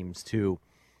AAA teams, to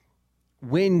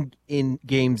win in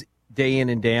games day in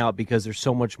and day out because there's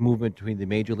so much movement between the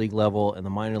major league level and the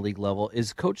minor league level.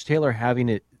 Is Coach Taylor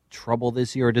having trouble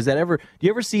this year, or do you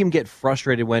ever see him get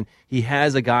frustrated when he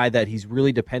has a guy that he's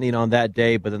really depending on that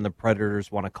day, but then the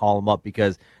Predators want to call him up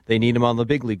because they need him on the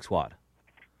big league squad?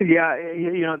 Yeah,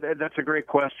 that's a great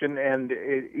question, and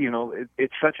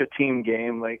it's such a team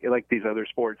game, like these other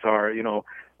sports are.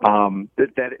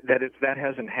 That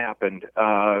hasn't happened,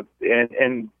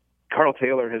 and Carl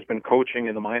Taylor has been coaching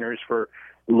in the minors for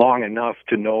long enough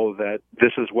to know that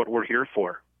this is what we're here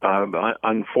for.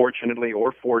 Unfortunately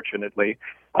or fortunately,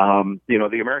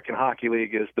 the American Hockey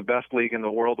League is the best league in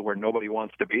the world where nobody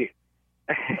wants to be.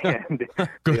 And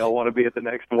they all want to be at the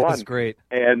next one. That's great.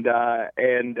 And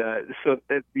so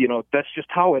that's just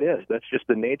how it is. That's just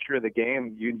the nature of the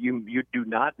game. You do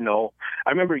not know. I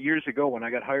remember years ago when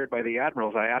I got hired by the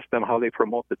Admirals, I asked them how they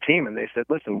promote the team, and they said,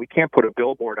 "Listen, we can't put a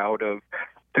billboard out of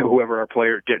whoever our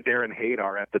player Darren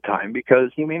Hadar at the time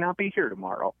because he may not be here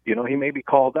tomorrow. He may be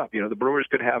called up. The Brewers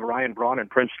could have Ryan Braun and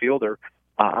Prince Fielder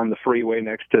on the freeway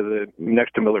next to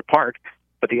Miller Park."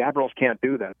 But the Admirals can't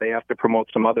do that. They have to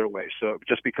promote some other way. So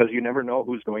just because you never know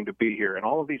who's going to be here. And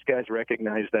all of these guys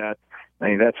recognize that. I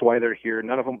mean, that's why they're here.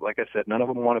 None of them, like I said,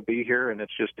 want to be here, and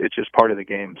it's just part of the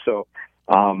game. So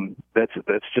that's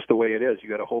just the way it is. You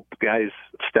got to hope guys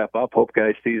step up, hope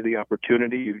guys seize the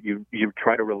opportunity. You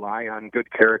try to rely on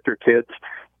good character kids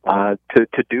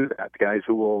to do that, guys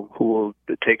who will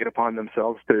take it upon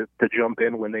themselves to jump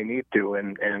in when they need to,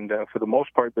 and for the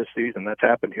most part this season that's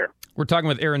happened here. We're talking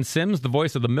with Aaron Sims, the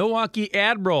voice of the Milwaukee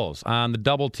Admirals, on the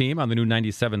double team on the new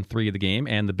 97.3 of the game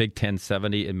and the Big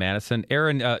 1070 in Madison.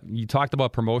 Aaron, you talked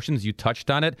about promotions, you touched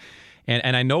on it,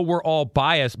 and I know we're all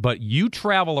biased, but you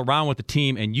travel around with the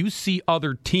team and you see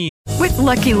other teams. With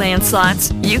Lucky Land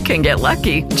Slots, you can get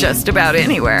lucky just about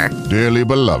anywhere. Dearly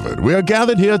beloved, we are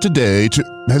gathered here today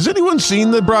to... Has anyone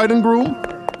seen the bride and groom?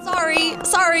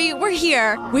 Sorry, we're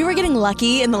here. We were getting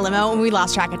lucky in the limo and we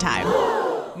lost track of time.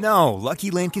 No,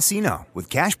 Lucky Land Casino, with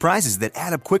cash prizes that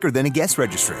add up quicker than a guest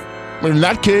registry. In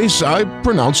that case, I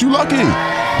pronounce you lucky.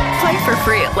 Play for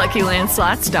free at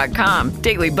LuckyLandSlots.com.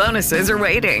 Daily bonuses are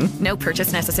waiting. No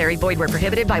purchase necessary. Void where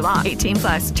prohibited by law.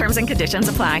 18+. Terms and conditions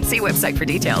apply. See website for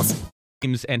details.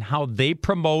 And how they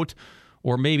promote,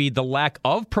 or maybe the lack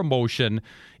of promotion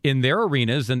in their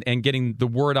arenas and getting the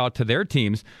word out to their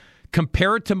teams.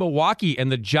 Compare it to Milwaukee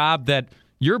and the job that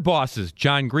your bosses,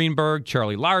 John Greenberg,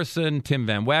 Charlie Larson, Tim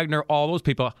Van Wagner, all those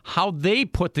people, how they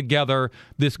put together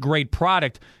this great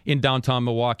product in downtown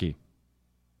Milwaukee.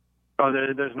 Oh,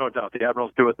 there's no doubt. The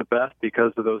Admirals do it the best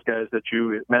because of those guys that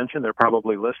you mentioned. They're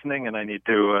probably listening, and I need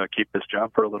to keep this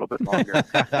job for a little bit longer.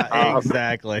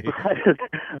 Exactly.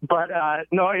 But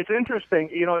no, it's interesting.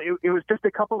 It was just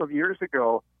a couple of years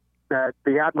ago that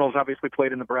the Admirals obviously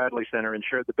played in the Bradley Center and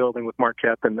shared the building with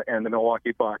Marquette and the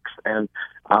Milwaukee Bucks. And,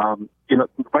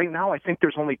 right now I think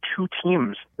there's only two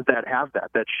teams that have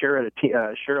that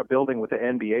share a building with the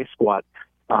NBA squad.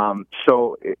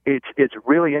 So it's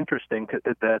really interesting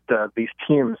that these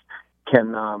teams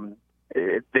can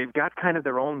they've got kind of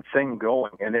their own thing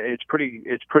going, and it's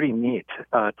pretty neat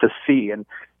to see. And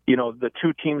the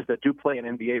two teams that do play in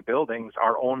NBA buildings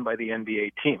are owned by the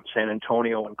NBA team, San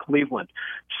Antonio and Cleveland.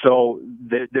 So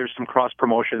there's some cross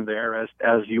promotion there,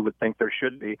 as you would think there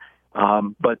should be.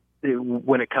 But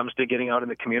when it comes to getting out in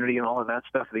the community and all of that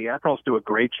stuff, the Admirals do a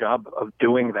great job of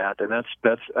doing that, and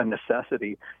that's a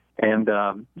necessity. And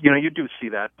you do see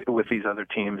that with these other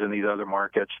teams in these other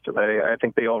markets. I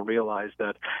think they all realize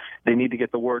that they need to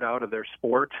get the word out of their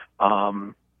sport.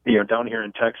 Down here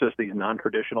in Texas, these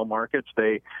non-traditional markets,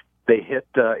 they hit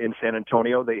in San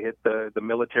Antonio, they hit the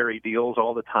military deals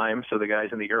all the time. So the guys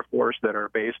in the Air Force that are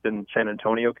based in San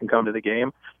Antonio can come to the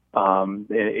game.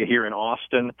 Here in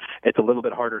Austin, it's a little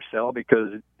bit harder sell because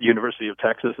University of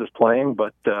Texas is playing,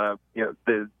 but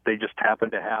they just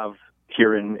happen to have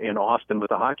here in Austin with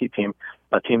the hockey team,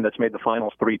 a team that's made the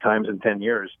finals 3 times in 10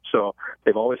 years. So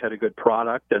they've always had a good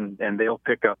product, and they'll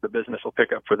pick up, the business will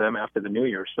pick up for them after the new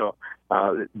year. So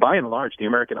by and large, the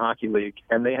American Hockey League,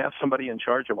 and they have somebody in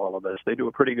charge of all of this, they do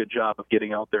a pretty good job of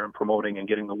getting out there and promoting and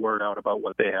getting the word out about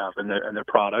what they have and their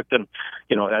product. And,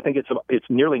 I think it's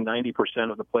nearly 90%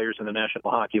 of the players in the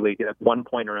National Hockey League at one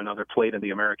point or another played in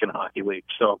the American Hockey League.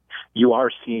 So you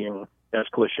are seeing, as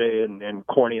cliche and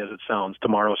corny as it sounds,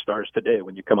 tomorrow stars today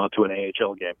when you come out to an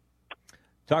AHL game.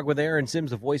 Talk with Aaron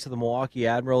Sims, the voice of the Milwaukee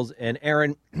Admirals. And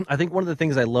Aaron, I think one of the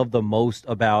things I love the most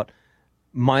about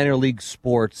minor league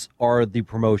sports are the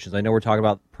promotions. I know we're talking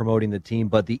about promoting the team,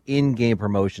 but the in-game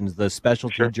promotions, the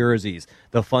specialty jerseys,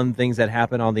 the fun things that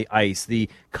happen on the ice, the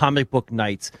comic book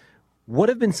nights. What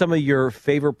have been some of your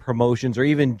favorite promotions or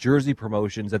even jersey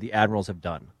promotions that the Admirals have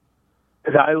done?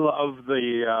 I love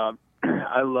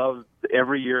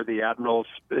every year the Admirals.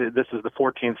 This is the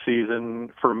 14th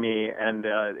season for me, and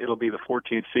it'll be the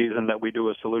 14th season that we do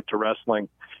a Salute to Wrestling.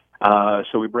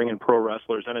 So we bring in pro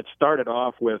wrestlers, and it started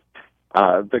off with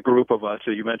the group of us.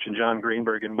 So you mentioned John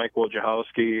Greenberg and Mike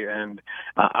Wojciechowski, and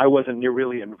I wasn't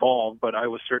really involved, but I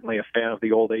was certainly a fan of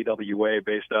the old AWA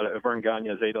based out of Vern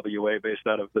Gagne's AWA based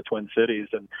out of the Twin Cities,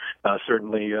 and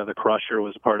certainly the Crusher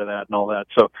was a part of that and all that.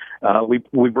 So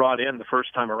we brought in the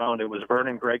first time around. It was Vern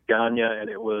and Greg Gagne, and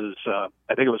it was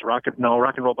I think it was Rock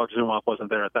and Roll Buck Zumhofe wasn't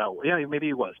there at that one. Yeah, maybe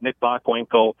he was. Nick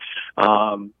Bockwinkel,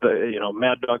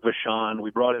 Mad Dog Vachon.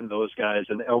 We brought in those guys,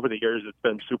 and over the years it's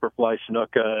been Superfly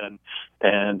Snuka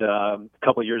and a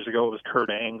couple of years ago it was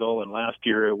Kurt Angle, and last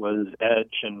year it was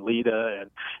Edge and Lita, and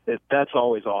that's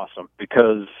always awesome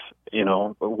because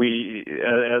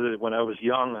when I was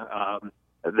young,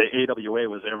 the AWA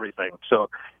was everything. So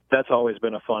that's always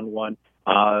been a fun one.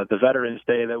 The Veterans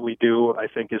Day that we do, I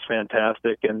think, is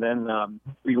fantastic. And then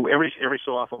every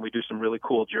so often we do some really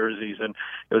cool jerseys. And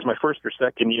it was my first or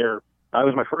second year. I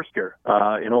was my first year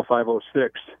in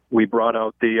 05-06. We brought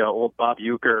out the old Bob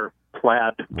Uecker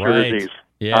plaid jerseys.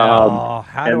 Yeah.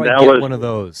 How do I get one of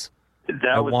those?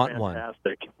 That was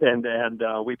fantastic. And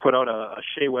we put out a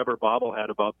Shea Weber bobblehead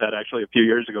about that actually a few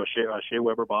years ago. Shea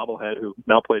Weber bobblehead, who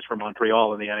now plays for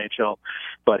Montreal in the NHL,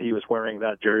 but he was wearing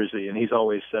that jersey, and he's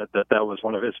always said that was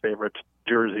one of his favorite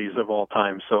jerseys of all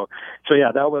time. So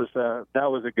yeah, that was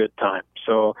a good time.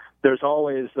 So there's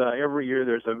always every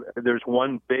year there's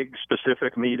one big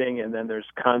specific meeting, and then there's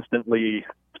constantly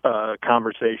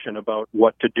conversation about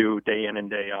what to do day in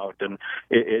and day out, and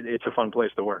it's a fun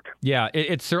place to work. Yeah,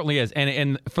 it certainly is.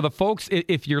 And for the folks,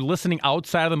 if you're listening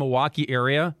outside of the Milwaukee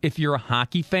area, if you're a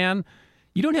hockey fan,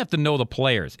 you don't have to know the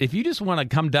players. If you just want to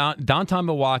come downtown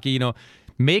Milwaukee,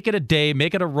 make it a day,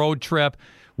 make it a road trip,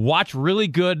 watch really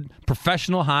good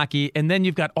professional hockey, and then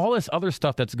you've got all this other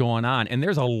stuff that's going on. And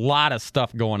there's a lot of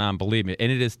stuff going on, believe me.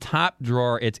 And it is top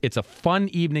drawer. It's a fun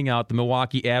evening out. The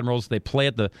Milwaukee Admirals, they play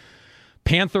at the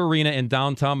Panther Arena in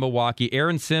downtown Milwaukee.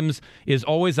 Aaron Sims is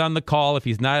always on the call. If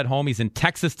he's not at home, he's in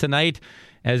Texas tonight.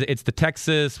 As it's the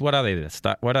Texas, what are they?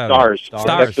 Stars.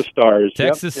 Texas Stars.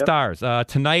 Texas Yep. Stars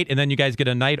tonight, and then you guys get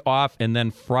a night off, and then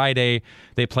Friday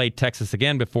they play Texas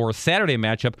again before a Saturday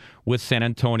matchup with San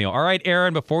Antonio. All right,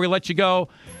 Aaron, before we let you go,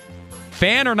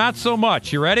 fan or not so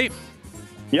much, you ready?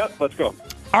 Yep, let's go.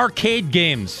 Arcade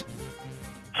games.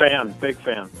 Fan, big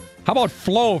fan. How about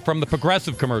Flo from the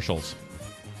Progressive commercials?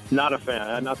 Not a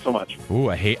fan, not so much. Ooh,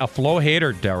 a Flo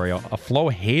hater, Dario. A Flo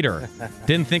hater.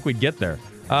 Didn't think we'd get there.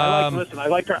 I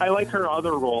like her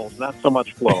other roles, not so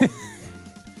much Flo.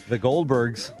 The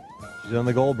Goldbergs. She's on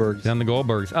the Goldbergs.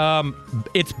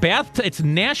 It's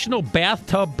National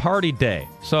Bathtub Party Day.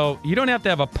 So you don't have to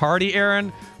have a party,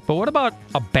 Aaron, but what about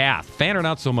a bath? Fan or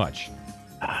not so much?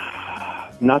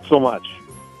 Not so much.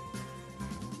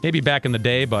 Maybe back in the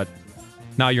day, but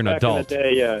now you're an adult. Back in the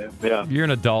day, yeah. You're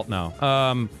an adult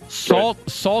now.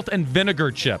 Salt and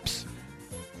vinegar chips.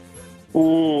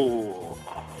 Ooh.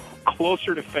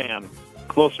 Closer to fan.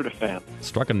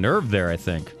 Struck a nerve there, I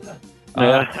think.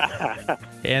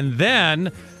 And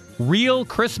then real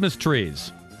Christmas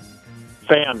trees.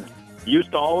 Fan.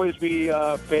 Used to always be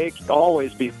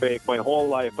fake my whole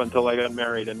life until I got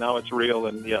married, and now it's real,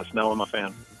 and yes, now I'm a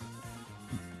fan.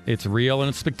 It's real and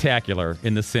it's spectacular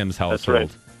in the Sims household.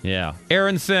 That's right. Yeah.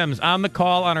 Aaron Sims on the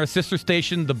call on our sister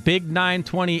station, the Big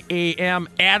 920 AM,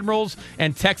 Admirals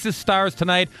and Texas Stars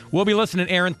tonight. We'll be listening,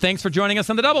 Aaron. Thanks for joining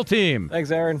us on the Double Team. Thanks,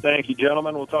 Aaron. Thank you,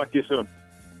 gentlemen. We'll talk to you soon.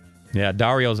 Yeah,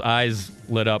 Dario's eyes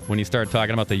lit up when he started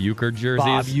talking about the Uecker jerseys.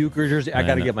 Bob Uecker jersey. I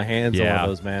got to get my hands on one of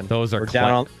those, man. Those are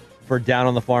for Down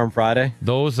on the Farm Friday.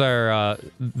 Those are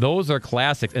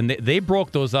classics, and they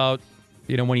broke those out.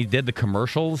 When he did the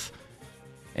commercials.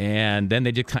 And then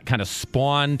they just kind of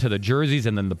spawned to the jerseys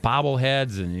and then the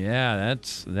bobbleheads. And, yeah,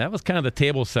 that was kind of the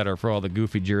table setter for all the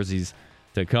goofy jerseys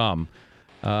to come.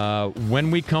 When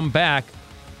we come back,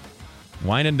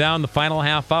 winding down the final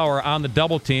half hour on the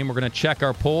double team, we're going to check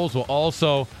our polls. We'll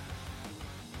also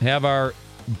have our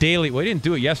daily. We didn't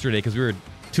do it yesterday because we were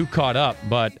too caught up,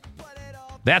 but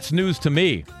that's news to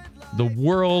me. The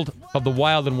world of the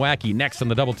wild and wacky next on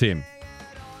the double team.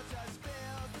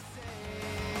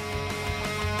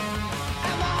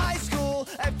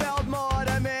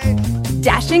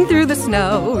 Dashing through the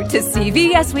snow to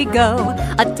CVS we go.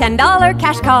 A $10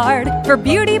 cash card for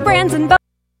beauty brands and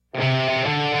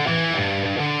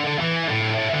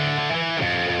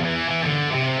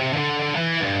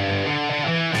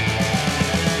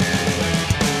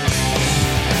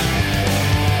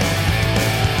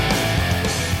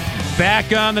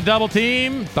Back on the double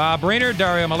team, Bob Raynor,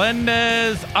 Dario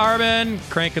Melendez, Arvin,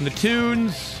 cranking the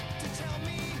tunes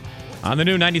on the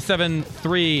new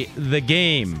 97.3 The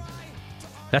Game.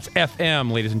 That's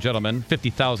FM, ladies and gentlemen,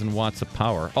 50,000 watts of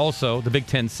power. Also, the Big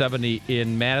 1070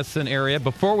 in Madison area.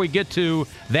 Before we get to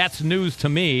That's News to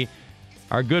Me,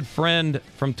 our good friend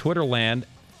from Twitterland,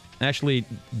 actually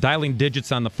dialing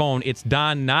digits on the phone, it's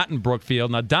Don, not in Brookfield.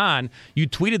 Now, Don, you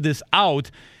tweeted this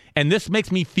out, and this makes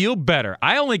me feel better.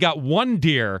 I only got one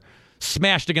deer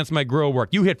smashed against my grill work.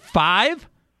 You hit 5?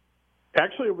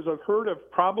 Actually, it was a herd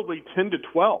of probably 10 to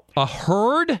 12. A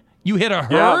herd? You hit a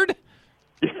herd?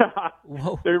 Yeah.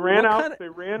 Whoa. They ran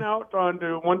out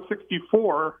onto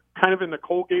 164, kind of in the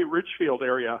Colgate Richfield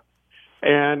area,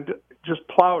 and just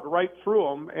plowed right through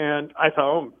them. And I thought,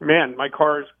 oh man, my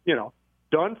car's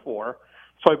done for.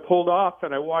 So I pulled off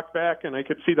and I walked back and I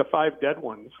could see the 5 dead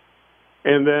ones.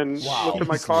 And then looked at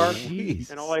my car,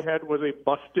 and all I had was a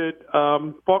busted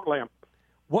fog lamp.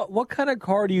 What kind of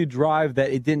car do you drive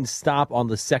that it didn't stop on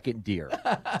the second deer?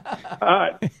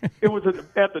 It was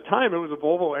at the time it was a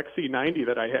Volvo XC90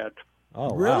 that I had.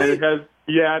 Oh, wow! And it has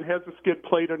the skid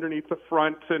plate underneath the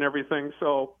front and everything.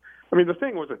 So, I mean, the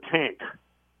thing was a tank.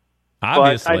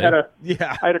 Obviously, but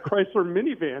I had a Chrysler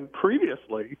minivan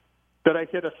previously that I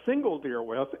hit a single deer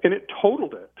with, and it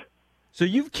totaled it. So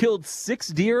you've killed 6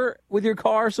 deer with your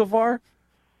car so far?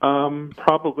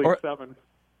 Probably 7.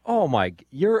 Oh my!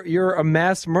 You're a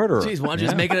mass murderer. Jeez, why don't you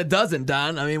just make it a dozen,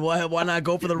 Don? I mean, why not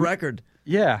go for the record?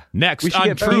 Yeah. Next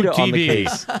on True TV,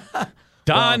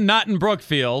 Don, not in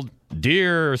Brookfield,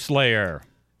 deer slayer.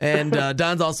 And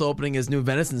Don's also opening his new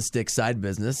venison stick side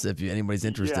business. If anybody's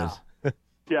interested.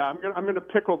 Yeah, I'm gonna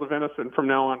pickle the venison from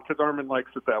now on because Armin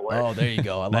likes it that way. Oh, there you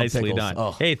go. I love Nicely pickles. done.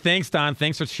 Oh. Hey, thanks, Don.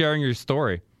 Thanks for sharing your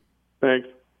story. Thanks.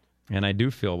 And I do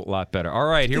feel a lot better. All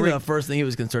right, here we go. The first thing he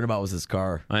was concerned about was his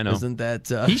car. I know. Isn't that...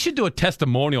 He should do a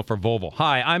testimonial for Volvo.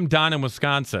 Hi, I'm Don in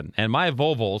Wisconsin, and my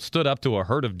Volvo stood up to a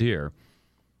herd of deer.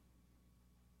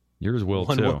 Yours will,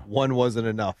 too. One wasn't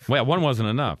enough. Well, one wasn't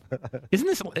enough. Isn't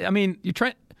this... I mean,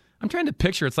 I'm trying to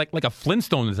picture, it's like a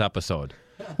Flintstones episode,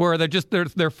 where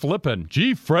they're flipping.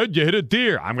 Gee, Fred, you hit a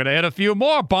deer. I'm going to hit a few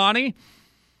more, Bonnie.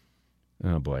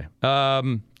 Oh, boy.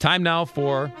 Time now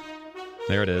for...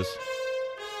 There it is.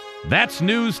 That's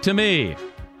news to me.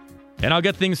 And I'll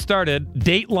get things started.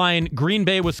 Dateline, Green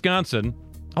Bay, Wisconsin.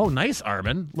 Oh, nice,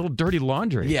 Armin. Little dirty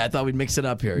laundry. Yeah, I thought we'd mix it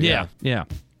up here. Yeah.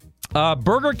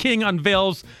 Burger King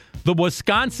unveils the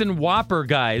Wisconsin Whopper,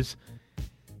 guys.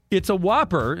 It's a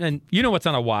Whopper, and you know what's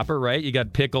on a Whopper, right? You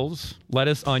got pickles,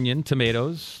 lettuce, onion,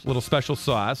 tomatoes, little special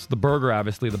sauce, the burger,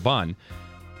 obviously, the bun.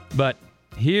 But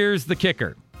here's the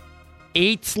kicker.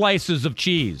 8 slices of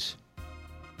cheese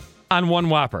on one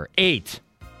Whopper. 8.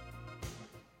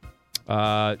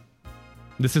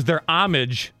 This is their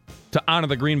homage to honor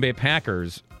the Green Bay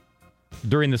Packers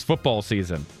during this football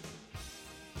season.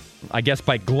 I guess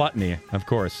by gluttony, of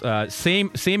course.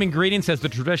 Same ingredients as the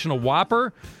traditional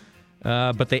Whopper,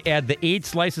 but they add the 8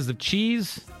 slices of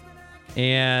cheese,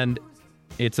 and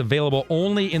it's available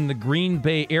only in the Green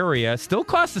Bay area. Still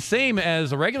costs the same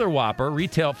as a regular Whopper,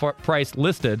 retail price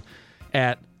listed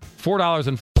at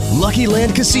 $4.40. Lucky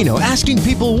Land Casino, asking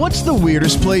people, what's the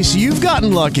weirdest place you've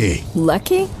gotten lucky?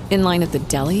 Lucky? In line at the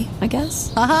deli, I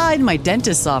guess? Aha, in my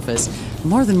dentist's office.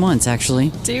 More than once,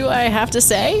 actually. Do I have to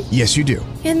say? Yes, you do.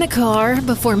 In the car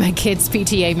before my kids'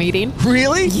 PTA meeting.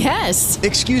 Really? Yes.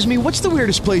 Excuse me, what's the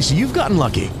weirdest place you've gotten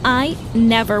lucky? I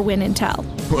never win and tell.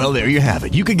 Well, there you have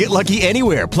it. You can get lucky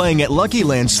anywhere, playing at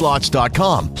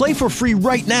LuckyLandSlots.com. Play for free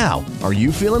right now. Are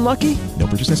you feeling lucky? No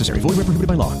purchase necessary. Void where prohibited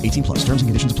by law. 18+. Terms and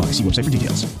conditions apply. See website for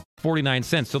details. 49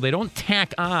 cents. So they don't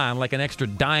tack on like an extra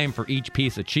dime for each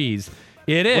piece of cheese.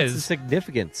 It is. What's the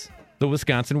significance? The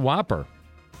Wisconsin Whopper.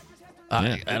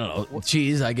 I don't know.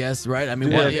 Cheese, I guess, right? I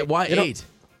mean, why 8?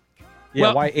 Yeah,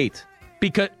 Well, why 8?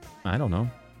 Because, I don't know.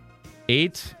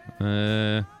 8.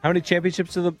 How many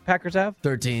championships do the Packers have?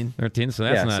 13. 13, so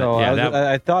that's not... So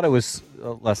yeah, I thought it was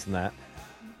less than that.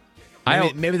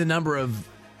 Maybe the number of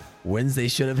wins they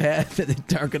should have had that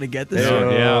they aren't going to get this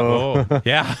year. year.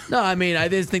 Yeah. No, I mean, I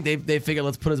just think they figure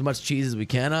let's put as much cheese as we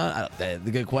can on.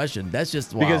 The good question. That's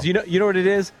just wow. Because you know what it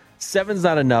is? 7's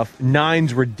not enough.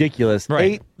 9's ridiculous.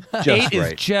 Right. 8 just 8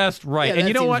 right. is just right. Yeah, and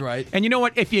you that know what? seems right. And you know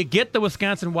what? If you get the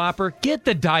Wisconsin Whopper, get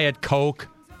the Diet Coke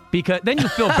because then you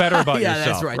feel better about yeah, yourself.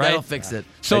 that's right. Right. That'll fix it.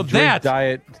 So drink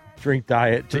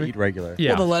diet to eat regular.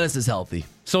 Yeah. Well, the lettuce is healthy.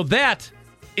 So that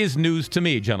is news to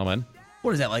me, gentlemen.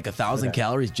 What is that, like 1,000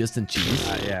 calories just in cheese?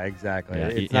 Yeah, exactly. Yeah,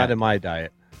 it's not in my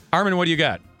diet. Armin, what do you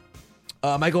got?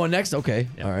 Am I going next? Okay.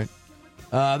 All right.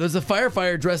 There's a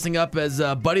firefighter dressing up as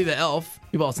Buddy the Elf.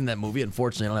 You've all seen that movie.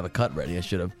 Unfortunately, I don't have a cut ready. I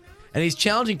should have. And he's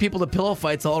challenging people to pillow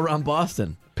fights all around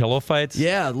Boston. Pillow fights?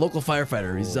 Yeah, local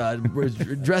firefighter. He's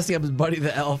dressing up as Buddy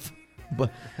the Elf.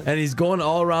 And he's going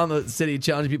all around the city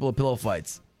challenging people to pillow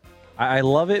fights. I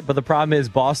love it, but the problem is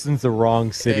Boston's the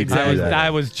wrong city to do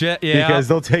that. Because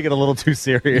they'll take it a little too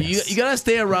serious. You got to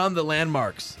stay around the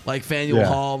landmarks, like Faneuil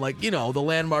Hall, like, the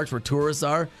landmarks where tourists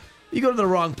are. You go to the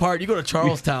wrong part. You go to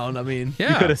Charlestown, I mean.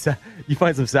 Yeah. You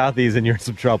find some Southies and you're in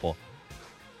some trouble.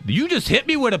 You just hit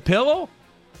me with a pillow?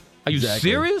 Are you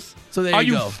serious? So there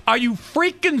you go. Are you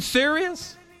freaking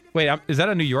serious? Wait, is that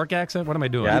a New York accent? What am I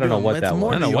doing? Yeah, I don't know what that was.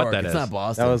 I don't know what that is. It's not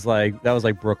Boston. That was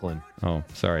like Brooklyn. Oh,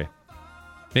 sorry.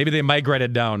 Maybe they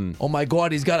migrated down. Oh my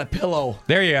God, he's got a pillow.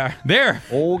 There you are. There.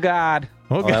 Oh God.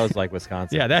 Oh, that was like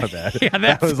Wisconsin. Yeah, that bad. Yeah,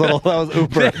 that was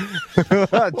Uber.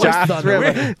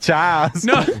 Charles.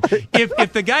 No,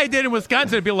 if the guy did in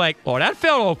Wisconsin, it'd be like, oh, that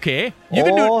felt okay. You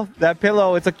can do that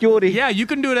pillow. It's a cutie. Yeah, you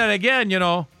can do that again.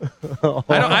 I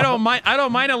don't mind. I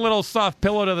don't mind a little soft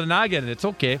pillow to the noggin. It's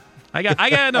okay. I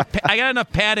got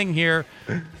enough padding here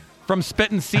from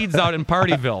spitting seeds out in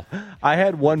Partyville. I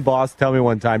had one boss tell me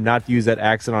one time not to use that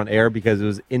accent on air because it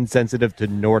was insensitive to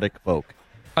Nordic folk.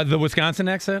 The Wisconsin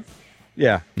accent?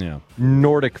 Yeah.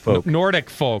 Nordic folk. Nordic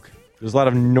folk. There's a lot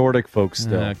of Nordic folks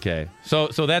still. Okay. So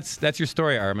that's your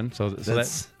story, Armin. So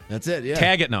that's it, yeah.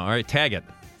 Tag it now. All right, tag it.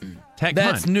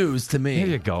 That's news to me. There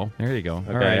you go. Okay,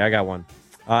 All right. I got one.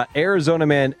 Arizona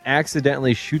man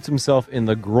accidentally shoots himself in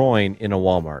the groin in a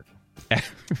Walmart.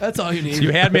 That's all you need.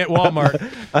 You had me at Walmart.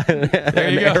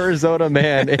 An Arizona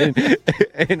man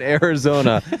in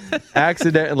Arizona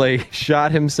accidentally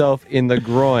shot himself in the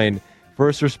groin.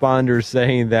 First responders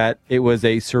saying that it was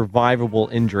a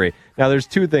survivable injury. Now, there's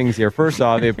two things here. First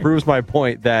off, it proves my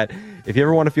point that if you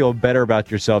ever want to feel better about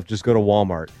yourself, just go to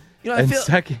Walmart.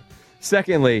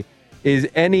 Secondly, is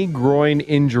any groin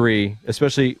injury,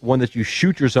 especially one that you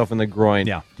shoot yourself in the groin,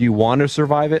 do you want to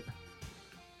survive it?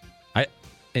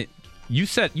 You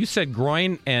said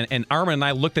groin, and Armin and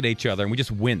I looked at each other and we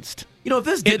just winced. If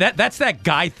this that's that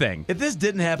guy thing. If this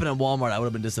didn't happen at Walmart, I would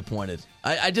have been disappointed.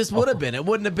 I just would have been. It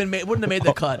wouldn't have made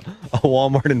the cut. A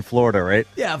Walmart in Florida, right?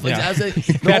 Yeah. I was like,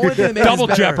 the only thing that made Double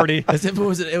this better jeopardy. As if it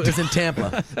was in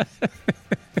Tampa.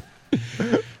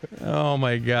 Oh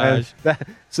my gosh!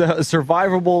 So a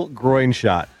survivable groin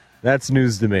shot. That's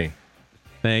news to me.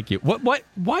 Thank you. What?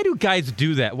 Why do guys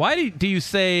do that? Why do you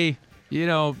say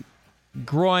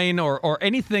groin or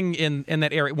anything in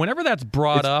that area? Whenever that's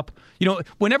brought up,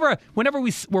 whenever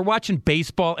we're watching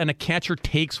baseball and a catcher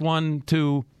takes one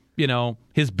to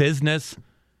his business.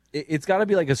 It's got to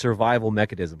be like a survival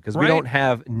mechanism because we Right. don't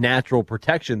have natural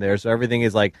protection there, so everything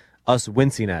is like us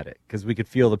wincing at it because we could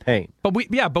feel the pain. But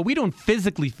we don't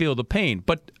physically feel the pain.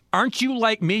 But aren't you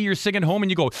like me? You're sitting at home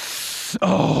and you go,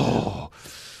 oh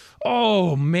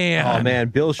man, Oh man,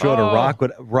 Bill Schroeder,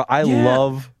 I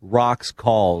love Rock's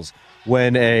calls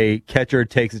when a catcher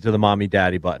takes it to the mommy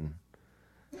daddy button.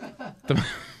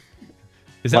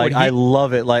 Is that like what I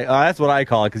love it? Like that's what I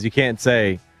call it because you can't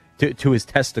say to his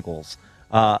testicles.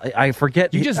 I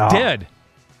forget. You just did.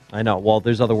 I know. Well,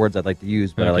 there's other words I'd like to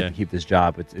use, but I like Okay. to keep this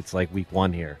job. It's like week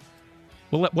one here.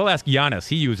 We'll ask Giannis.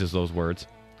 He uses those words.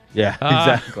 Yeah,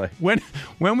 exactly.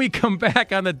 When we come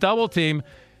back on the double team,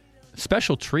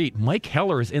 special treat. Mike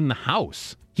Heller is in the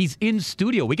house. He's in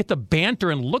studio. We get to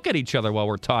banter and look at each other while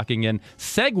we're talking and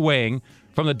segueing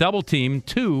from the double team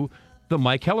to the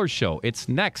Mike Heller Show. It's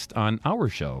next on our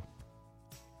show.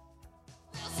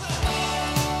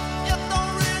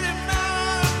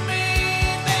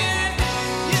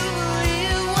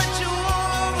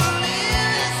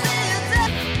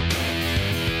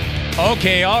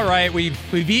 Okay, all right. We've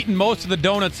eaten most of the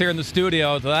donuts here in the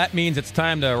studio, so that means it's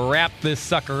time to wrap this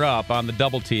sucker up on the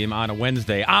double team on a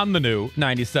Wednesday on the new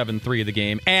 97.3 The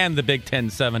Game and the Big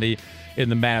 1070 in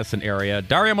the Madison area.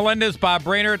 Dario Melendez, Bob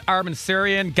Brainerd, Armin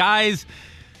Sarian. Guys,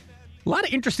 A lot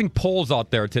of interesting polls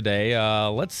out there today.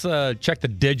 Let's check the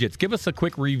digits. Give us a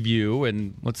quick review,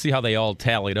 and let's see how they all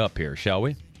tallied up here, shall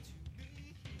we?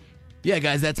 Yeah,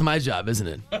 guys, that's my job, isn't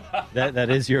it? That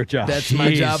is your job. That's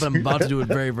my job, and I'm about to do it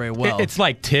very, very well. It's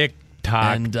like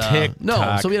tick-tock, and, tick-tock.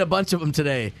 No, so we had a bunch of them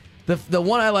today. The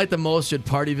one I like the most, should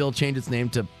Partyville change its name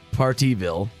to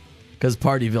Partyville, because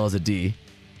Partyville is a D.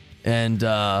 And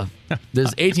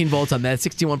there's 18 votes on that.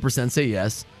 61% say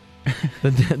yes.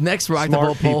 The next Rock the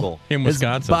Vote poll in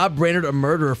Wisconsin. Bob Brainerd a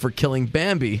murderer for killing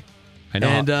Bambi. I know.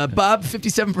 And Bob,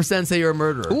 57% say you're a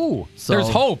murderer. Ooh, so there's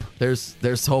hope.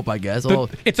 There's hope, I guess.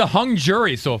 It's a hung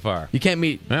jury so far. You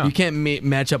can't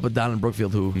match up with Don and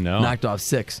Brookfield, who knocked off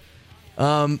 6.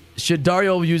 Should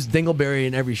Dario use Dingleberry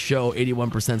in every show?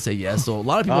 81% say yes. So a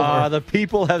lot of people the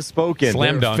people have spoken.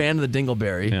 Slam dunk. Fan of the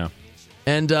Dingleberry. Yeah.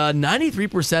 And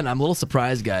 93%, I'm a little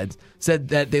surprised, guys, said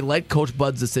that they liked Coach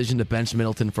Bud's decision to bench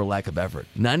Middleton for lack of effort.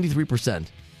 93%.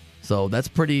 So that's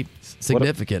pretty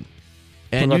significant.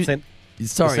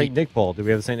 St. Nick poll. Do we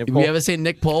have a St. Nick poll? We have a St.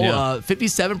 Nick poll. Yeah.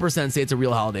 57% say it's a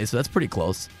real holiday, so that's pretty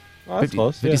close. Oh, that's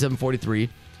close. 57-43.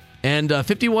 And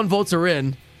 51 votes are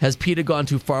in. Has PETA gone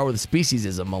too far with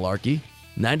speciesism, malarkey?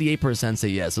 98% say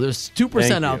yes. So there's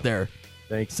 2% out there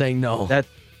saying no.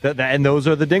 And those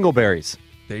are the Dingleberries.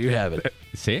 There you have it.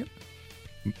 See?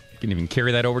 You can even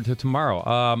carry that over to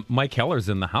tomorrow. Mike Heller's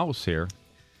in the house here.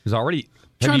 He's already...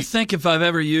 trying to think if I've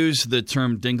ever used the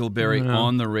term Dingleberry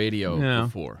on the radio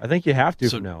before. I think you have to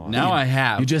so from now on. Now I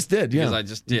have. You just did, yeah. Because I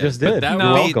just did. You just did.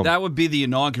 But that would be the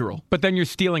inaugural. But then you're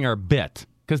stealing our bit.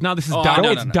 Because now this is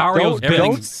Dario's bit.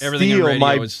 Don't steal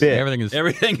my bit.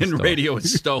 Everything in radio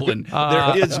is stolen.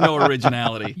 There is no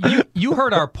originality. You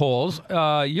heard our polls.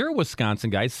 You're a Wisconsin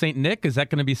guy. St. Nick, is that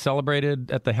going to be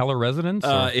celebrated at the Heller residence?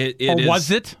 Was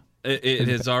it? It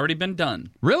has already been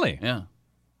done. Really? Yeah.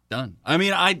 Done. I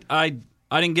mean, I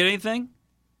didn't get anything.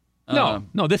 No.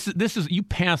 This is you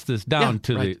passed this down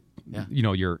to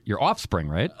your offspring,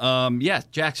 right? Yes,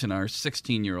 Jackson, our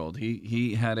 16-year-old.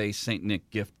 He had a St. Nick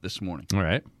gift this morning. All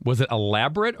right. Was it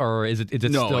elaborate or is it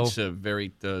no, still? It's a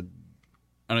very. I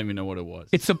don't even know what it was.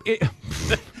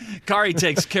 Kari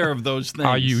takes care of those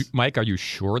things. Mike? Are you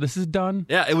sure this is done?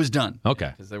 Yeah, it was done.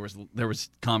 Okay. Because there was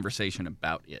conversation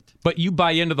about it. But you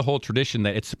buy into the whole tradition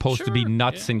that it's supposed to be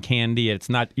nuts and candy. It's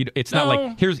not. It's not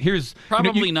like here's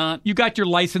probably not. You got your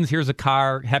license. Here's a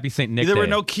car. Happy St. Nick There Day. were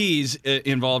no keys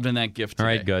involved in that gift today.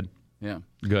 All right. Good. Yeah.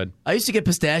 Good. I used to get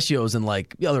pistachios and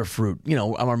like other fruit.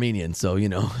 I'm Armenian, so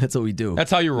that's what we do. That's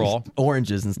how you roll.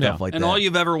 Oranges and stuff like that. And all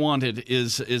you've ever wanted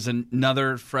is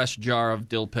another fresh jar of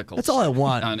dill pickles. That's all I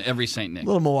want. On every St. Nick.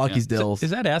 Little Milwaukee's dills. Is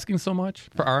that asking so much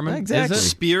for Armin? Exactly. Is it?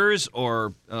 Spears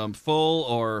or full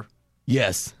or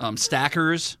yes.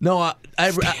 Stackers. No,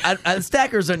 I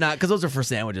stackers are not, because those are for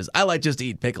sandwiches. I like just to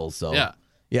eat pickles. So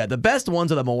yeah. The best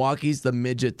ones are the Milwaukee's, the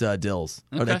midget dills,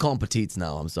 or they call them petites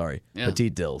now. I'm sorry,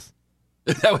 petite dills.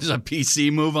 That was a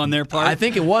PC move on their part? I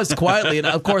think it was, quietly. And,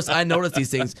 of course, I notice these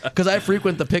things because I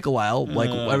frequent the pickle aisle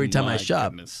every time I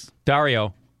shop. Goodness.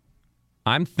 Dario,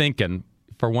 I'm thinking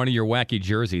for one of your wacky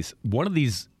jerseys, one of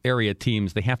these area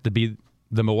teams, they have to be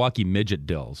the Milwaukee Midget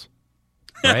Dills,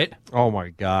 right? Oh, my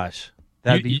gosh.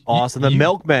 That'd be awesome. The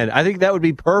Milkmen. I think that would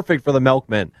be perfect for the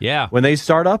Milkmen. Yeah. When they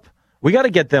start up, we got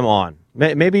to get them on.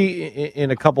 Maybe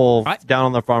in a couple down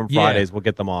on the farm Fridays, we'll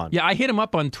get them on. Yeah, I hit them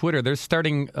up on Twitter. They're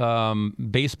starting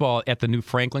baseball at the new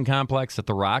Franklin Complex at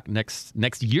the Rock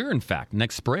next year. In fact,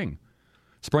 next spring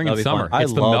and summer. I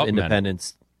love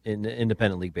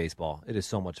independent league baseball. It is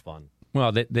so much fun.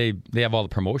 Well, they have all the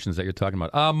promotions that you're talking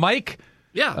about. Mike,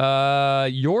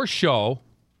 your show,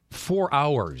 4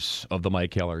 hours of the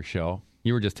Mike Heller Show.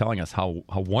 You were just telling us how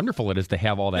wonderful it is to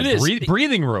have all that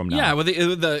breathing room now. Yeah, well,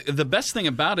 the best thing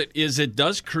about it is it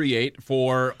does create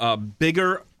for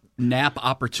bigger nap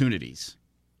opportunities.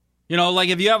 Like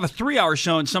if you have a 3-hour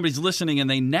show and somebody's listening and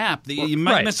they nap, you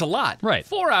might miss a lot. Right.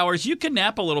 4 hours, you can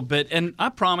nap a little bit, and I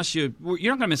promise you,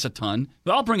 you're not going to miss a ton,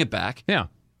 but I'll bring it back. Yeah.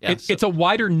 It's a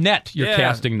wider net you're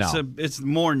casting now. It's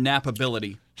more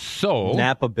napability. So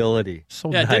napability. So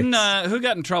nice. Didn't who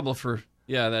got in trouble for...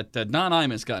 Yeah, that Don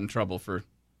Imus got in trouble for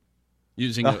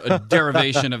using a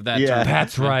derivation of that term.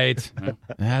 That's right.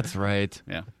 That's right.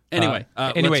 Yeah. Anyway,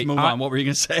 let's move on. What were you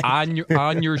going to say?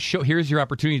 On your show, here's your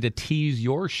opportunity to tease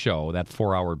your show, that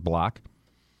 4-hour block.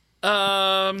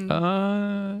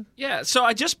 Yeah, so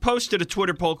I just posted a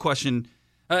Twitter poll question.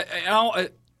 I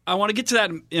want to get to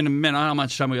that in a minute. I don't know how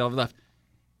much time we have left.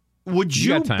 Would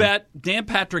you Dan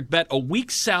Patrick bet a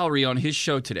week's salary on his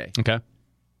show today? Okay.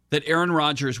 That Aaron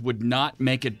Rodgers would not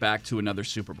make it back to another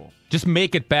Super Bowl. Just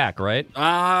make it back, right?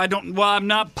 I'm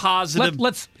not positive.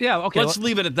 Let's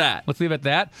leave it at that. Let's leave it at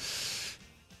that.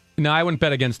 No, I wouldn't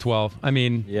bet against 12. I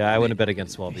mean... Yeah, I wouldn't bet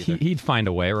against 12 either. He'd find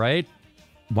a way, right?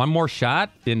 One more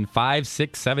shot in 5,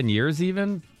 6, 7 years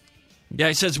even? Yeah,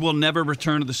 he says we'll never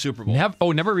return to the Super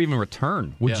Bowl. Never even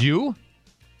return. Would you?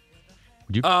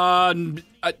 No,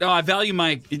 I value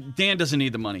my... Dan doesn't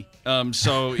need the money,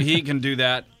 so he can do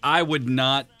that. I would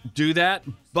not do that,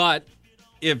 but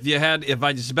if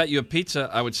I just bet you a pizza,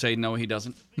 I would say no, he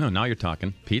doesn't. No, now you're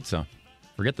talking. Pizza.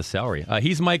 Forget the salary.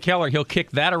 He's Mike Keller. He'll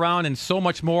kick that around and so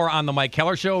much more on the Mike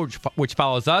Keller Show, which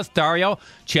follows us. Dario,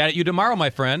 chat at you tomorrow, my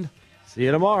friend. See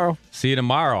you tomorrow. See you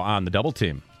tomorrow on the Double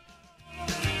Team.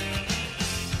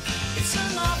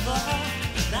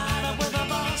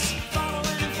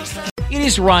 It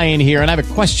is Ryan here, and I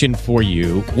have a question for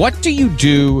you. What do you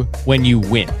do when you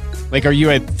win? Like, are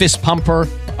you a fist pumper,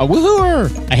 a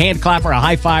woohooer, a hand clapper, a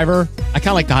high fiver? I kind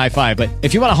of like the high five, but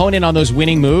if you want to hone in on those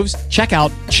winning moves, check out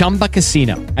Chumba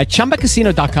Casino. At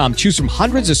ChumbaCasino.com, choose from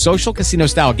hundreds of social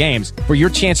casino-style games for your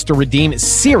chance to redeem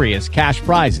serious cash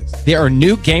prizes. There are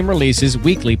new game releases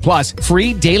weekly, plus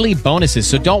free daily bonuses,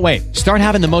 so don't wait. Start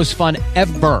having the most fun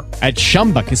ever at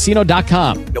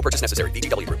ChumbaCasino.com. No purchase necessary.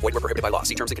 VGW Group. Void where prohibited by law.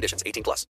 See terms and conditions. 18+.